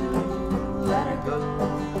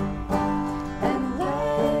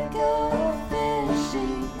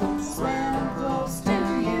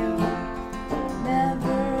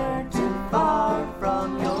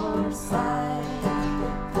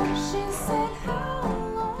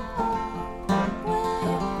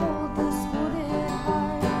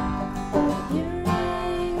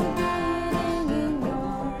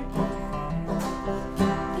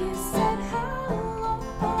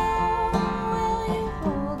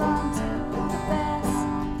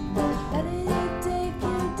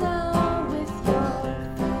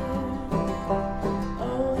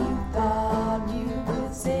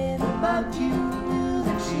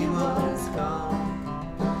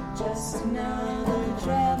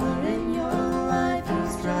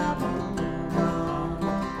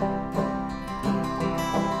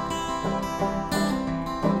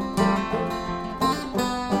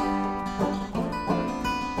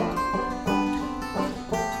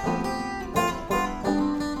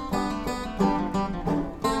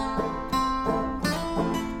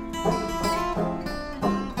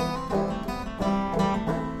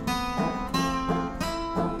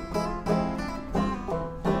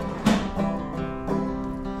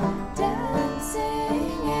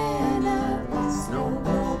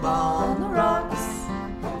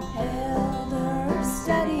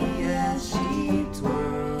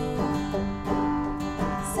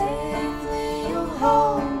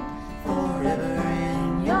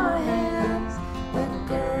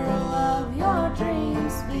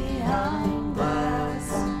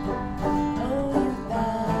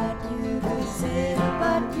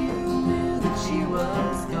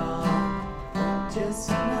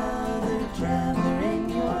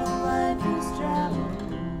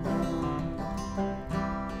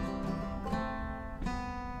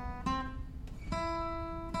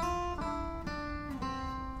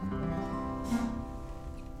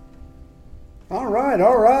All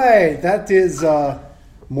right. That is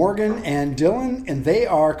Morgan and Dylan, and they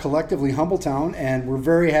are collectively Humbletown, and we're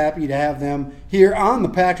very happy to have them here on the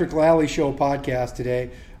Patrick Lally Show podcast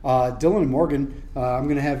today. Dylan and Morgan, I'm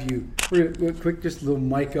going to have you quick, just a little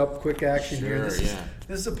mic up, quick action here. This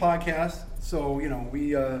is a podcast, so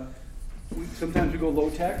we sometimes we go low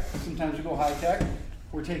tech, sometimes we go high tech.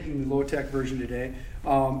 We're taking the low tech version today.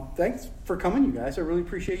 Thanks for coming, you guys. I really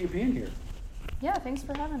appreciate you being here. Yeah, thanks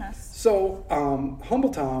for having us. So,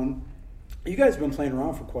 Humbletown, you guys have been playing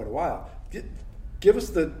around for quite a while. Give us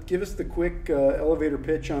the quick elevator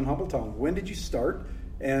pitch on Humbletown. When did you start?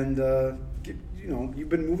 And you've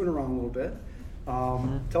been moving around a little bit.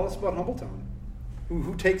 Tell us about Humbletown.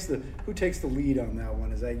 Who takes the lead on that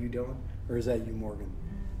one? Is that you, Dylan, or is that you, Morgan?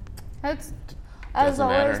 It's, as Doesn't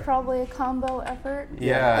always, matter. probably a combo effort.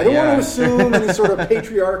 Yeah, I don't want to assume any sort of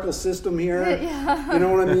patriarchal system here. Yeah. You know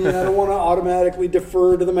what I mean? I don't want to automatically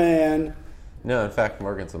defer to the man. No, in fact,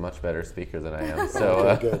 Morgan's a much better speaker than I am. So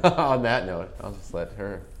Okay, good. on that note, I'll just let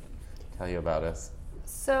her tell you about us.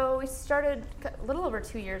 So we started a little over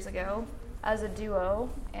 2 years ago as a duo,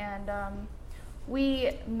 and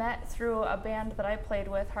we met through a band that I played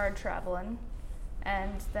with, Hard Travelin',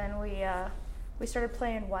 and then we started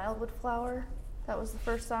playing Wildwood Flower. That was the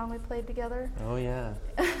first song we played together. Oh, yeah.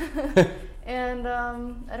 And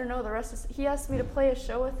I don't know, the rest is, he asked me to play a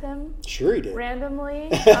show with him Sure he did. randomly.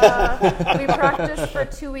 We practiced for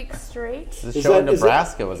 2 weeks straight. The Is show in that- is that-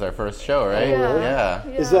 Nebraska was our first show, right? Yeah.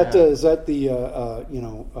 Yeah. Is that the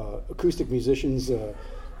acoustic musicians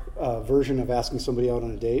version of asking somebody out on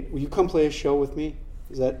a date? Will you come play a show with me?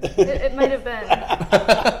 Is that? It might have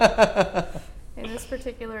been. In this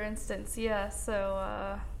particular instance, yeah.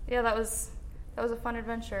 So, that was a fun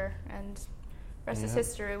adventure, and rest is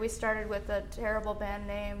history. We started with a terrible band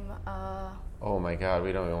name. Oh, my God.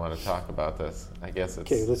 We don't even want to talk about this. I guess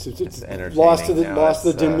it's, Okay, it's entertaining lost to now. the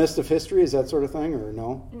It's, dim mist of history. Is that sort of thing, or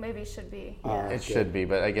no? Maybe should be. All Yeah. right. It should be,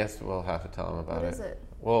 but I guess we'll have to tell them about What is it?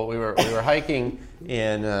 Well, we were hiking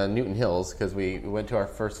in Newton Hills because we went to our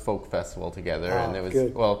first folk festival together, and it was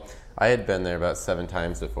good. well. I had been there about 7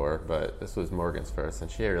 times before, but this was Morgan's first, and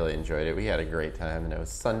she really enjoyed it. We had a great time, and it was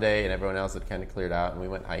Sunday, and everyone else had kind of cleared out, and we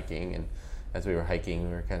went hiking. And as we were hiking,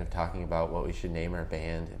 we were kind of talking about what we should name our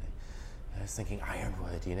band, and I was thinking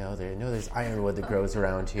ironwood. There's ironwood that grows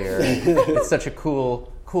around here. It's such a cool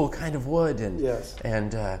kind of wood, and Yes.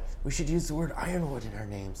 and we should use the word ironwood in our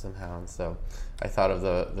name somehow. And so I thought of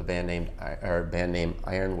the band name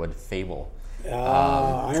Ironwood Fable.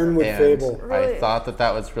 Ironwood and Fable. Really? I thought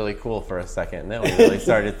that was really cool for a second, and then we really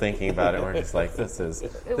started thinking about it. And we're just like, this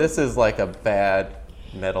is like a bad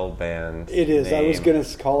metal band. It is. I was name. going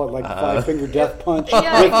to call it like Five Finger Death Punch.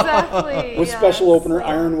 Yeah, exactly. With yeah, special opener so-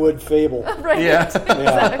 Ironwood Fable. Right. Yeah.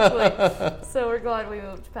 Exactly. So we're glad we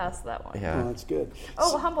moved past that one. Yeah. Oh, that's good.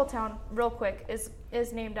 Oh, Humbletown, real quick,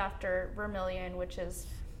 is named after Vermilion, which has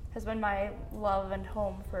been my love and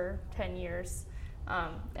home for 10 years.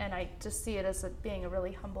 And I just see it as being a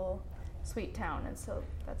really humble, sweet town, and so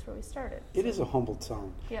that's where we started. It is a humble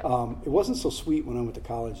town. Yeah. It wasn't so sweet when I went to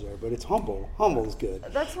college there, but it's humble. Humble is good.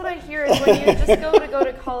 That's what I hear is when you just go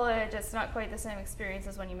to college, it's not quite the same experience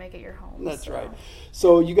as when you make it your home. That's so. right.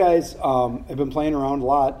 So you guys have been playing around a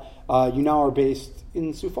lot. You now are based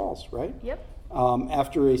in Sioux Falls, right? Yep.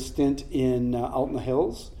 After a stint in out in the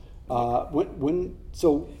hills.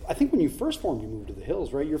 So I think when you first formed, you moved to the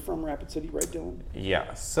hills, right? You're from Rapid City, right, Dylan?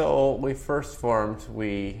 Yeah, so we first formed,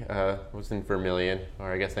 we was in Vermilion,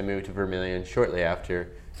 or I guess I moved to Vermilion shortly after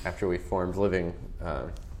we formed, living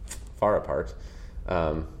far apart.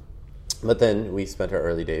 But then we spent our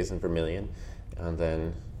early days in Vermilion, and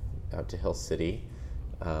then out to Hill City,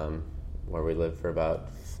 where we lived for about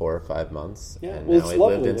 4 or 5 months. Yeah, and well, now it's we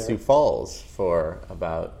lived lovely in there. Sioux Falls for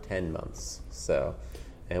about 10 months. So,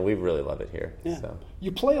 and we really love it here. Yeah. So.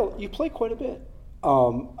 You play quite a bit.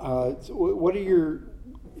 So what are your?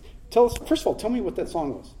 Tell us first of all. Tell me what that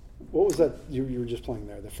song was. What was that you were just playing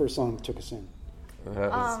there? The first song that took us in.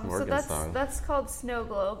 That was So Morgan's song. that's called Snow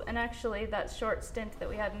Globe, and actually that short stint that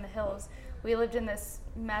we had in the hills, we lived in this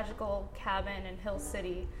magical cabin in Hill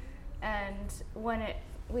City, and when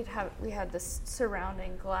we had this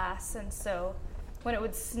surrounding glass, and so when it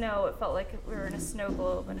would snow, it felt like we were in a snow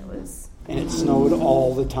globe, and it was. And it snowed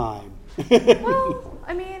all the time. Well,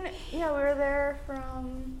 I mean, yeah, we were there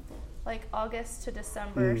from like August to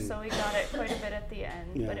December, so we got it quite a bit at the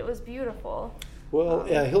end, Yeah. but it was beautiful. Well,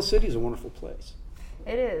 Hill City is a wonderful place.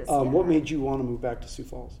 It is. What yeah. made you want to move back to Sioux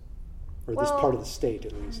Falls, or this Well- part of the state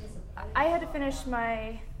at least? I had to finish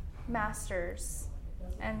my master's,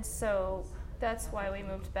 and so that's why we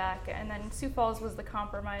moved back. And then Sioux Falls was the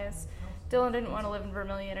compromise. Dylan didn't want to live in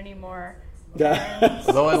Vermilion anymore, Yeah.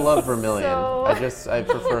 Although I love Vermilion, So- I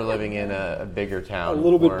prefer living in a bigger town. A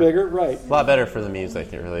little bit More- bigger, right. A lot better for the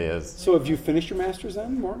music, it really is. So have you finished your master's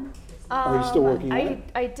then, Morgan? Or are you still working on it?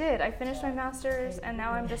 I did. I finished my master's, and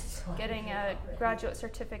now I'm just getting a graduate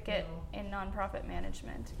certificate in nonprofit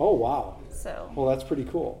management. Oh, wow. So, Well, that's pretty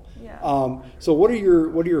cool. Yeah. So what are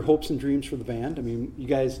your hopes and dreams for the band? I mean, you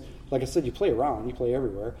guys, like I said, you play around, you play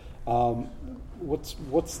everywhere.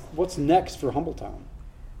 What's next for Humbletown?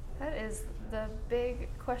 that is the big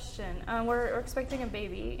question. We're expecting a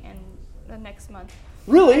baby in the next month.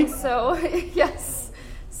 Really? So, yes.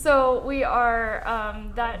 So we are,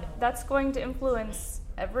 that's going to influence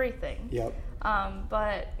everything. Yep.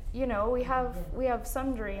 But, you know, we have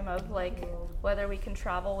some dream of, like, whether we can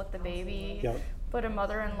travel with the baby, Yep. put a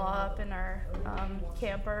mother-in-law up in our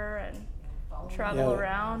camper and travel Yeah.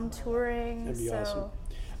 around touring. That'd be so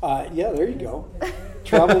awesome. Yeah, there you go.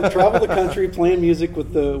 Travel the country, playing music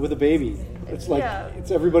with the baby. It's like Yeah.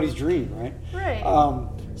 it's everybody's dream, right? Right.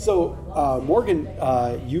 So Morgan,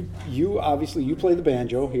 you obviously you play the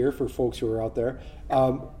banjo here for folks who are out there.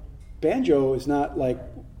 Banjo is not like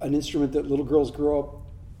an instrument that little girls grow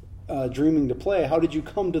up dreaming to play. How did you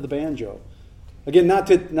come to the banjo? Again, not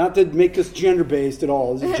to make this gender based at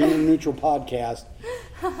all. This is a gender neutral podcast.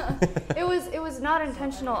 It was not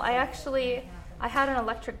intentional. I had an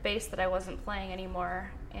electric bass that I wasn't playing anymore,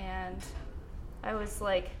 and I was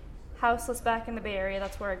like houseless back in the Bay Area.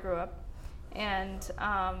 That's where I grew up, and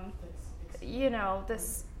you know,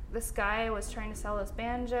 this guy was trying to sell his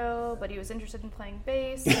banjo, but he was interested in playing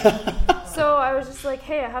bass. So I was just like,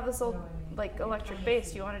 hey, I have this old like electric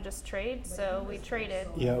bass. Do you want to just trade? So we traded.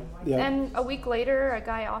 Yep. And a week later, a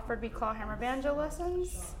guy offered me clawhammer banjo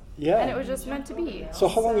lessons. Yeah. And it was just meant to be. So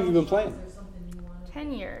how long have you been playing?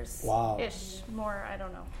 10 years. Wow. Ish. More, I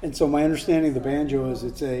don't know. And so my understanding of the banjo is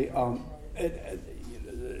it's a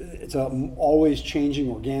always changing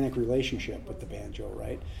organic relationship with the banjo,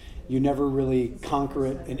 right? You never really conquer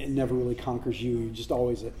it, and it never really conquers you. You're just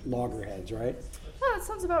always at loggerheads, right? Oh, that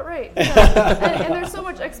sounds about right. Yeah. and there's so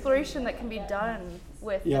much exploration that can be done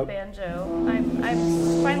with Yep. the banjo.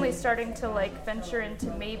 I'm finally starting to like venture into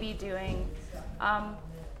maybe doing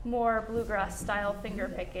more bluegrass style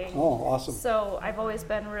finger picking. Oh, awesome. So I've always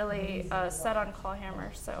been really set on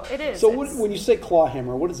clawhammer. So it is. So It's- when you say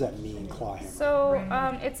clawhammer, what does that mean, clawhammer? So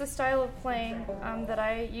it's a style of playing that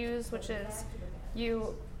I use, which is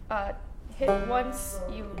you hit once,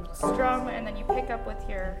 you strum, and then you pick up with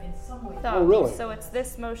your thumb. Oh, really? So it's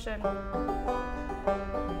this motion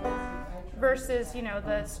versus, you know,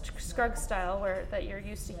 the Scruggs style that you're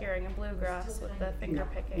used to hearing in bluegrass with the finger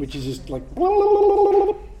picking. Which is just like...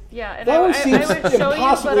 Yeah, and That one I seems would show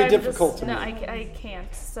impossibly you, but difficult to no, me. I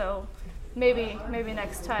can't. So maybe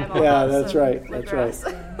next time I'll Yeah, have that's some right. That's bluegrass.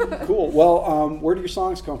 right. Cool. Well, where do your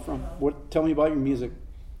songs come from? Tell me about your music.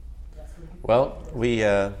 Well, we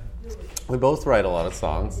both write a lot of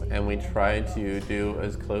songs, and we try to do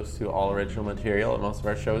as close to all original material at most of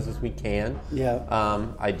our shows as we can. Yeah.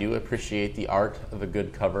 I do appreciate the art of a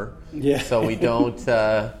good cover. Yeah. So we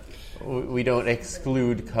don't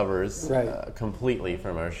exclude covers Right. completely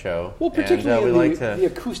from our show. Well, particularly and, we in like to the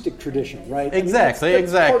acoustic tradition, right? Exactly,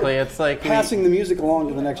 that's part exactly. of It's like passing the music along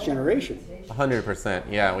to the next generation. 100%.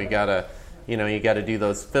 Yeah, we gotta, you gotta do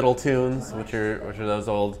those fiddle tunes, which are those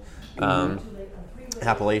old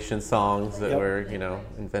Appalachian songs that Yep. were,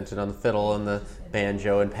 invented on the fiddle and the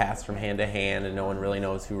banjo and passed from hand to hand, and no one really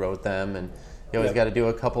knows who wrote them. And you always Yep. got to do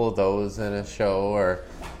a couple of those in a show, or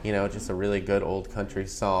just a really good old country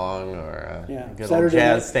song, or a good Saturday old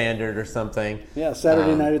jazz night. standard or something. Yeah,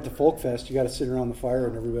 Saturday night at the Folk Fest, you got to sit around the fire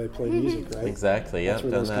and everybody play music, right? Exactly. Yeah, That's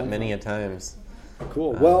where done those that come many from. a times.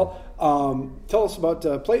 Cool. Well, tell us about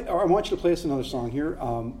play. Or I want you to play us another song here.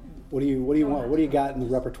 What do you want? What do you got in the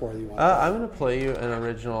repertoire that you want? I'm going to play you an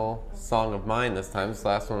original song of mine this time. This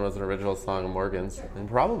last one was an original song of Morgan's, and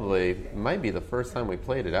probably might be the first time we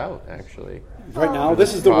played it out, actually. Right now,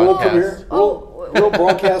 this is the world Broadcast. premiere, world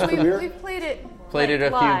broadcast premiere. We played it. Played like, it a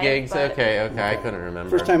few live, gigs. but- Okay, I couldn't remember.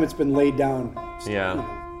 First time it's been laid down.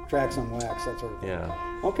 Yeah. Tracks on wax, that sort of thing.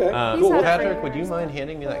 Yeah. Okay. He's cool. had Patrick, free would you words. mind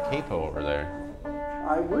handing me that capo over there?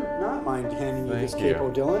 I would not mind handing you this Thank you.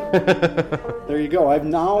 capo, Dylan. There you go. I've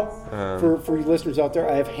now, for you listeners out there,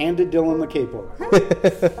 I have handed Dylan the capo,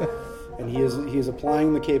 and he is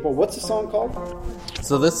applying the capo. What's the song called?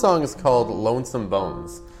 So this song is called Lonesome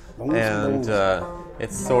Bones. Lonesome Bones.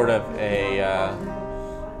 It's sort of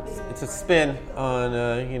it's a spin on,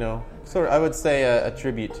 I would say a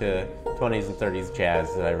tribute to 20s and 30s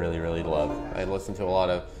jazz that I really, really love. I listen to a lot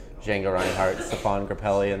of Django Reinhardt, Stefan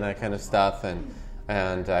Grappelli, and that kind of stuff,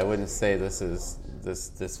 and I wouldn't say this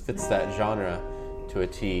fits that genre to a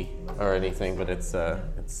T or anything, but it's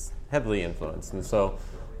heavily influenced, and so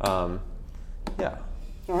yeah.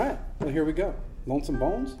 All right, well, here we go. Lonesome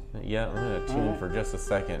Bones? Yeah, I'm going to tune in for just a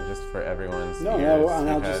second, just for everyone's No, ears and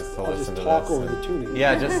who I'll has just, to I'll listen just to talk this. over And- the tuning.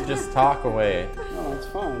 Yeah, just talk away. No, it's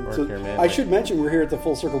fine. Work So your magic. I should mention we're here at the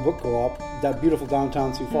Full Circle Book Co-op, that beautiful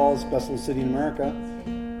downtown Sioux Falls, best little city in America.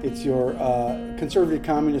 It's your conservative,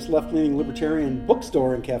 communist, left-leaning, libertarian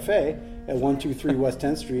bookstore and cafe at 123 West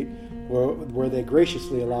 10th Street, where they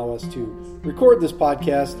graciously allow us to record this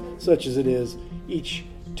podcast, such as it is, each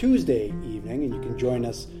Tuesday evening, and you can join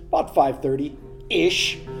us about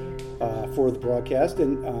 5:30-ish for the broadcast,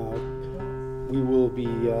 and we will be,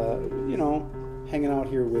 hanging out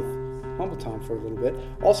here with Humbletown for a little bit.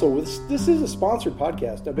 Also, this is a sponsored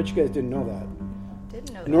podcast. I bet you guys didn't know that.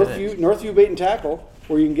 Didn't know that. Northview Bait and Tackle,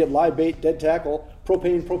 where you can get live bait, dead tackle,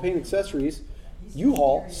 propane accessories,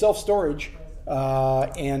 U-Haul, self-storage,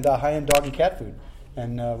 and high-end dog and cat food.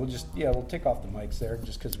 And we'll take off the mics there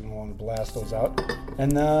just because we don't want to blast those out.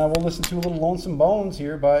 And we'll listen to a little Lonesome Bones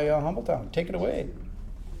here by Humbletown. Take it away.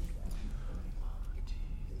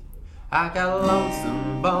 I got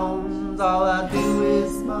lonesome bones, all I do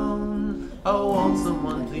is moan. Oh, won't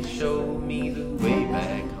someone please show me the way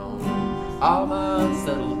back home? All my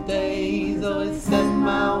unsettled days always set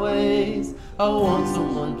my ways. Oh, won't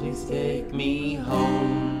someone please take me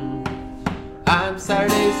home? I'm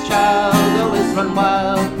Saturday's child, always run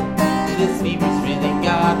wild. This fever's really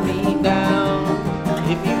got me down.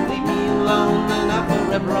 If you leave me alone, then I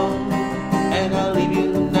forever own. And I'll leave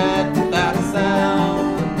you tonight without a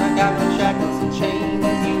sound. I got no shackles and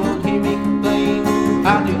chains, you won't hear me complain.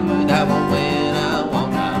 I'll do what I want when I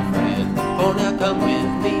want, my friend. Oh, now come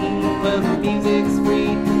with me where the music's free,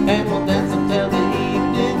 and we'll dance until the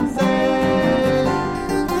evening's end.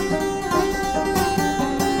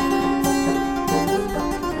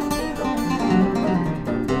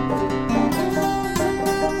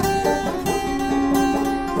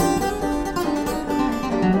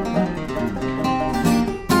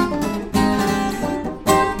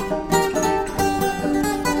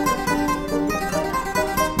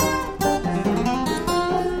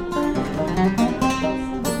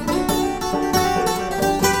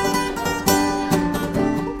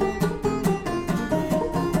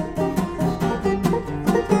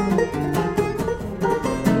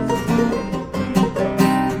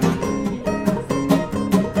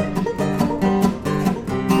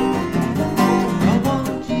 Oh,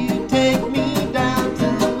 won't you take me down to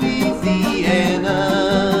Louisiana?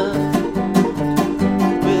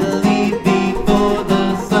 We'll leave before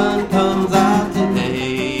the sun comes out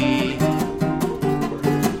today.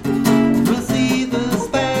 We'll see the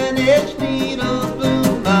Spanish needles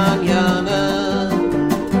bloom mañana,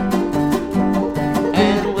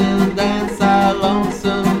 and we'll dance our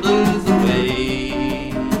lonesome blues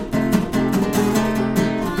away.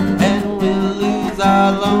 And we'll lose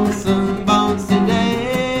our lonesome bones today.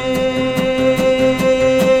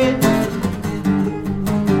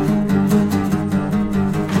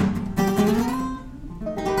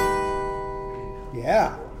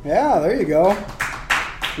 Yeah, there you go.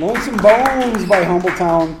 Lonesome Bones by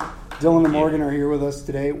Humbletown. Dylan and Morgan are here with us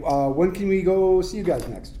today. When can we go see you guys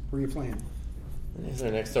next? Where are you playing? These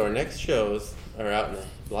are next door. Next shows are out in the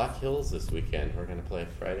Black Hills this weekend. We're going to play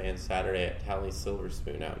Friday and Saturday at Tally Silver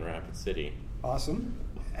Spoon out in Rapid City. Awesome.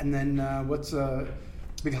 And then what's a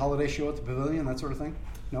big holiday show at the Pavilion, that sort of thing?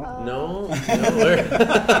 No? No.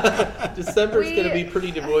 December's going to be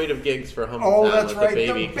pretty devoid of gigs for Humbletown Oh, that's with right, the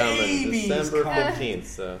the baby coming baby's December coming. 15th.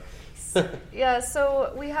 So. Yeah,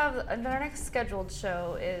 so we have our next scheduled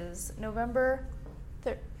show is November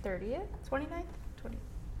 30th, 29th, 20.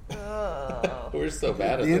 Oh. We're so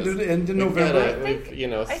bad at The this. end of We've November. gotta- I think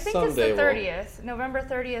someday it's the we'll- 30th, November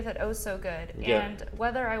 30th at Oh So Good, Yeah. and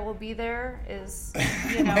whether I will be there is,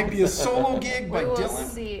 It might be a solo gig by we will Dylan.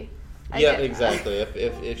 see. Yeah, exactly.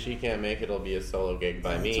 If she can't make it, it'll be a solo gig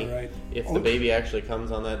by me. all right. If the baby actually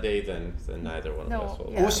comes on that day, then neither one No, of us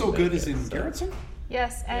will. yeah. Oh, So make Good it, is in so. Garrettson?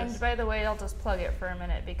 Yes, and Yes. by the way, I'll just plug it for a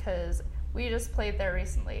minute because we just played there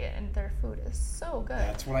recently, and their food is so good.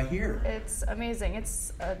 That's what I hear. It's amazing.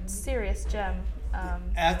 It's a serious gem.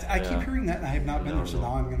 I keep Yeah. hearing that, and I have not been there, so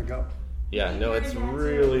now I'm going to go. Yeah, no, it's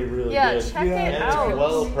really, really Yeah, good. check Yeah. it And it's out.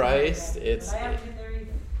 well priced. It's I haven't been there either.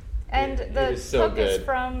 And It the is so cook is good.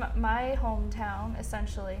 from my hometown,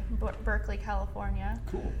 essentially, Berkeley, California.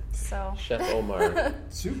 Cool. So Chef Omar.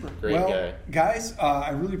 Super. Great well, guy. guys,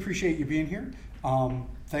 I really appreciate you being here.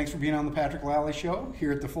 Thanks for being on the Patrick Lally Show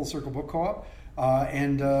here at the Full Circle Book Co-op.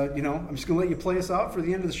 I'm just going to let you play us out for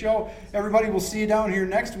the end of the show. Everybody, we'll see you down here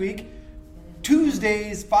next week.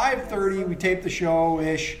 Tuesdays, 5:30, we tape the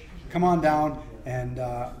show-ish. Come on down. And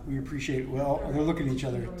we appreciate. Well, they're looking at each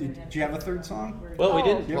other. Did you have a third song? Well, we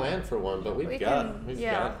didn't Yep. plan for one, but we've We got can- we've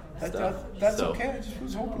yeah. got stuff. That's So- okay. I just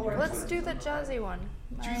was hoping. Let's do the jazzy one.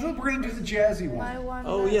 We're gonna do the jazzy My one. one.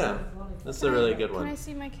 Oh yeah, that's a really good Can I one.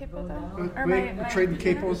 see my capo though? Wait, we're trading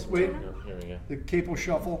capos. Wait, Here we go. the capo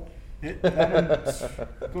shuffle. That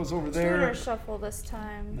one goes over There. there. Shuffle this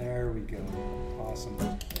time. There we go. Awesome.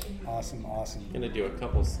 Gonna do a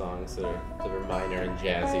couple songs that are minor and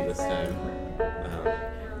jazzy this time.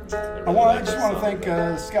 I just want to thank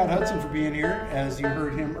Scott Hudson for being here, as you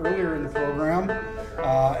heard him earlier in the program,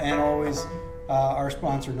 and always our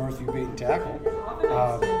sponsor, Northview Bait and Tackle.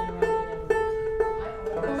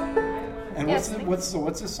 And Yes, what's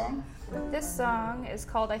this song? This song is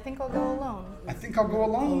called "I Think I'll Go Alone." I think I'll go Oh,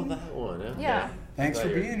 alone. that one. Okay. Yeah. Thanks for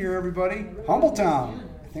being here, everybody. Humbletown.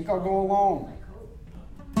 I think I'll go alone.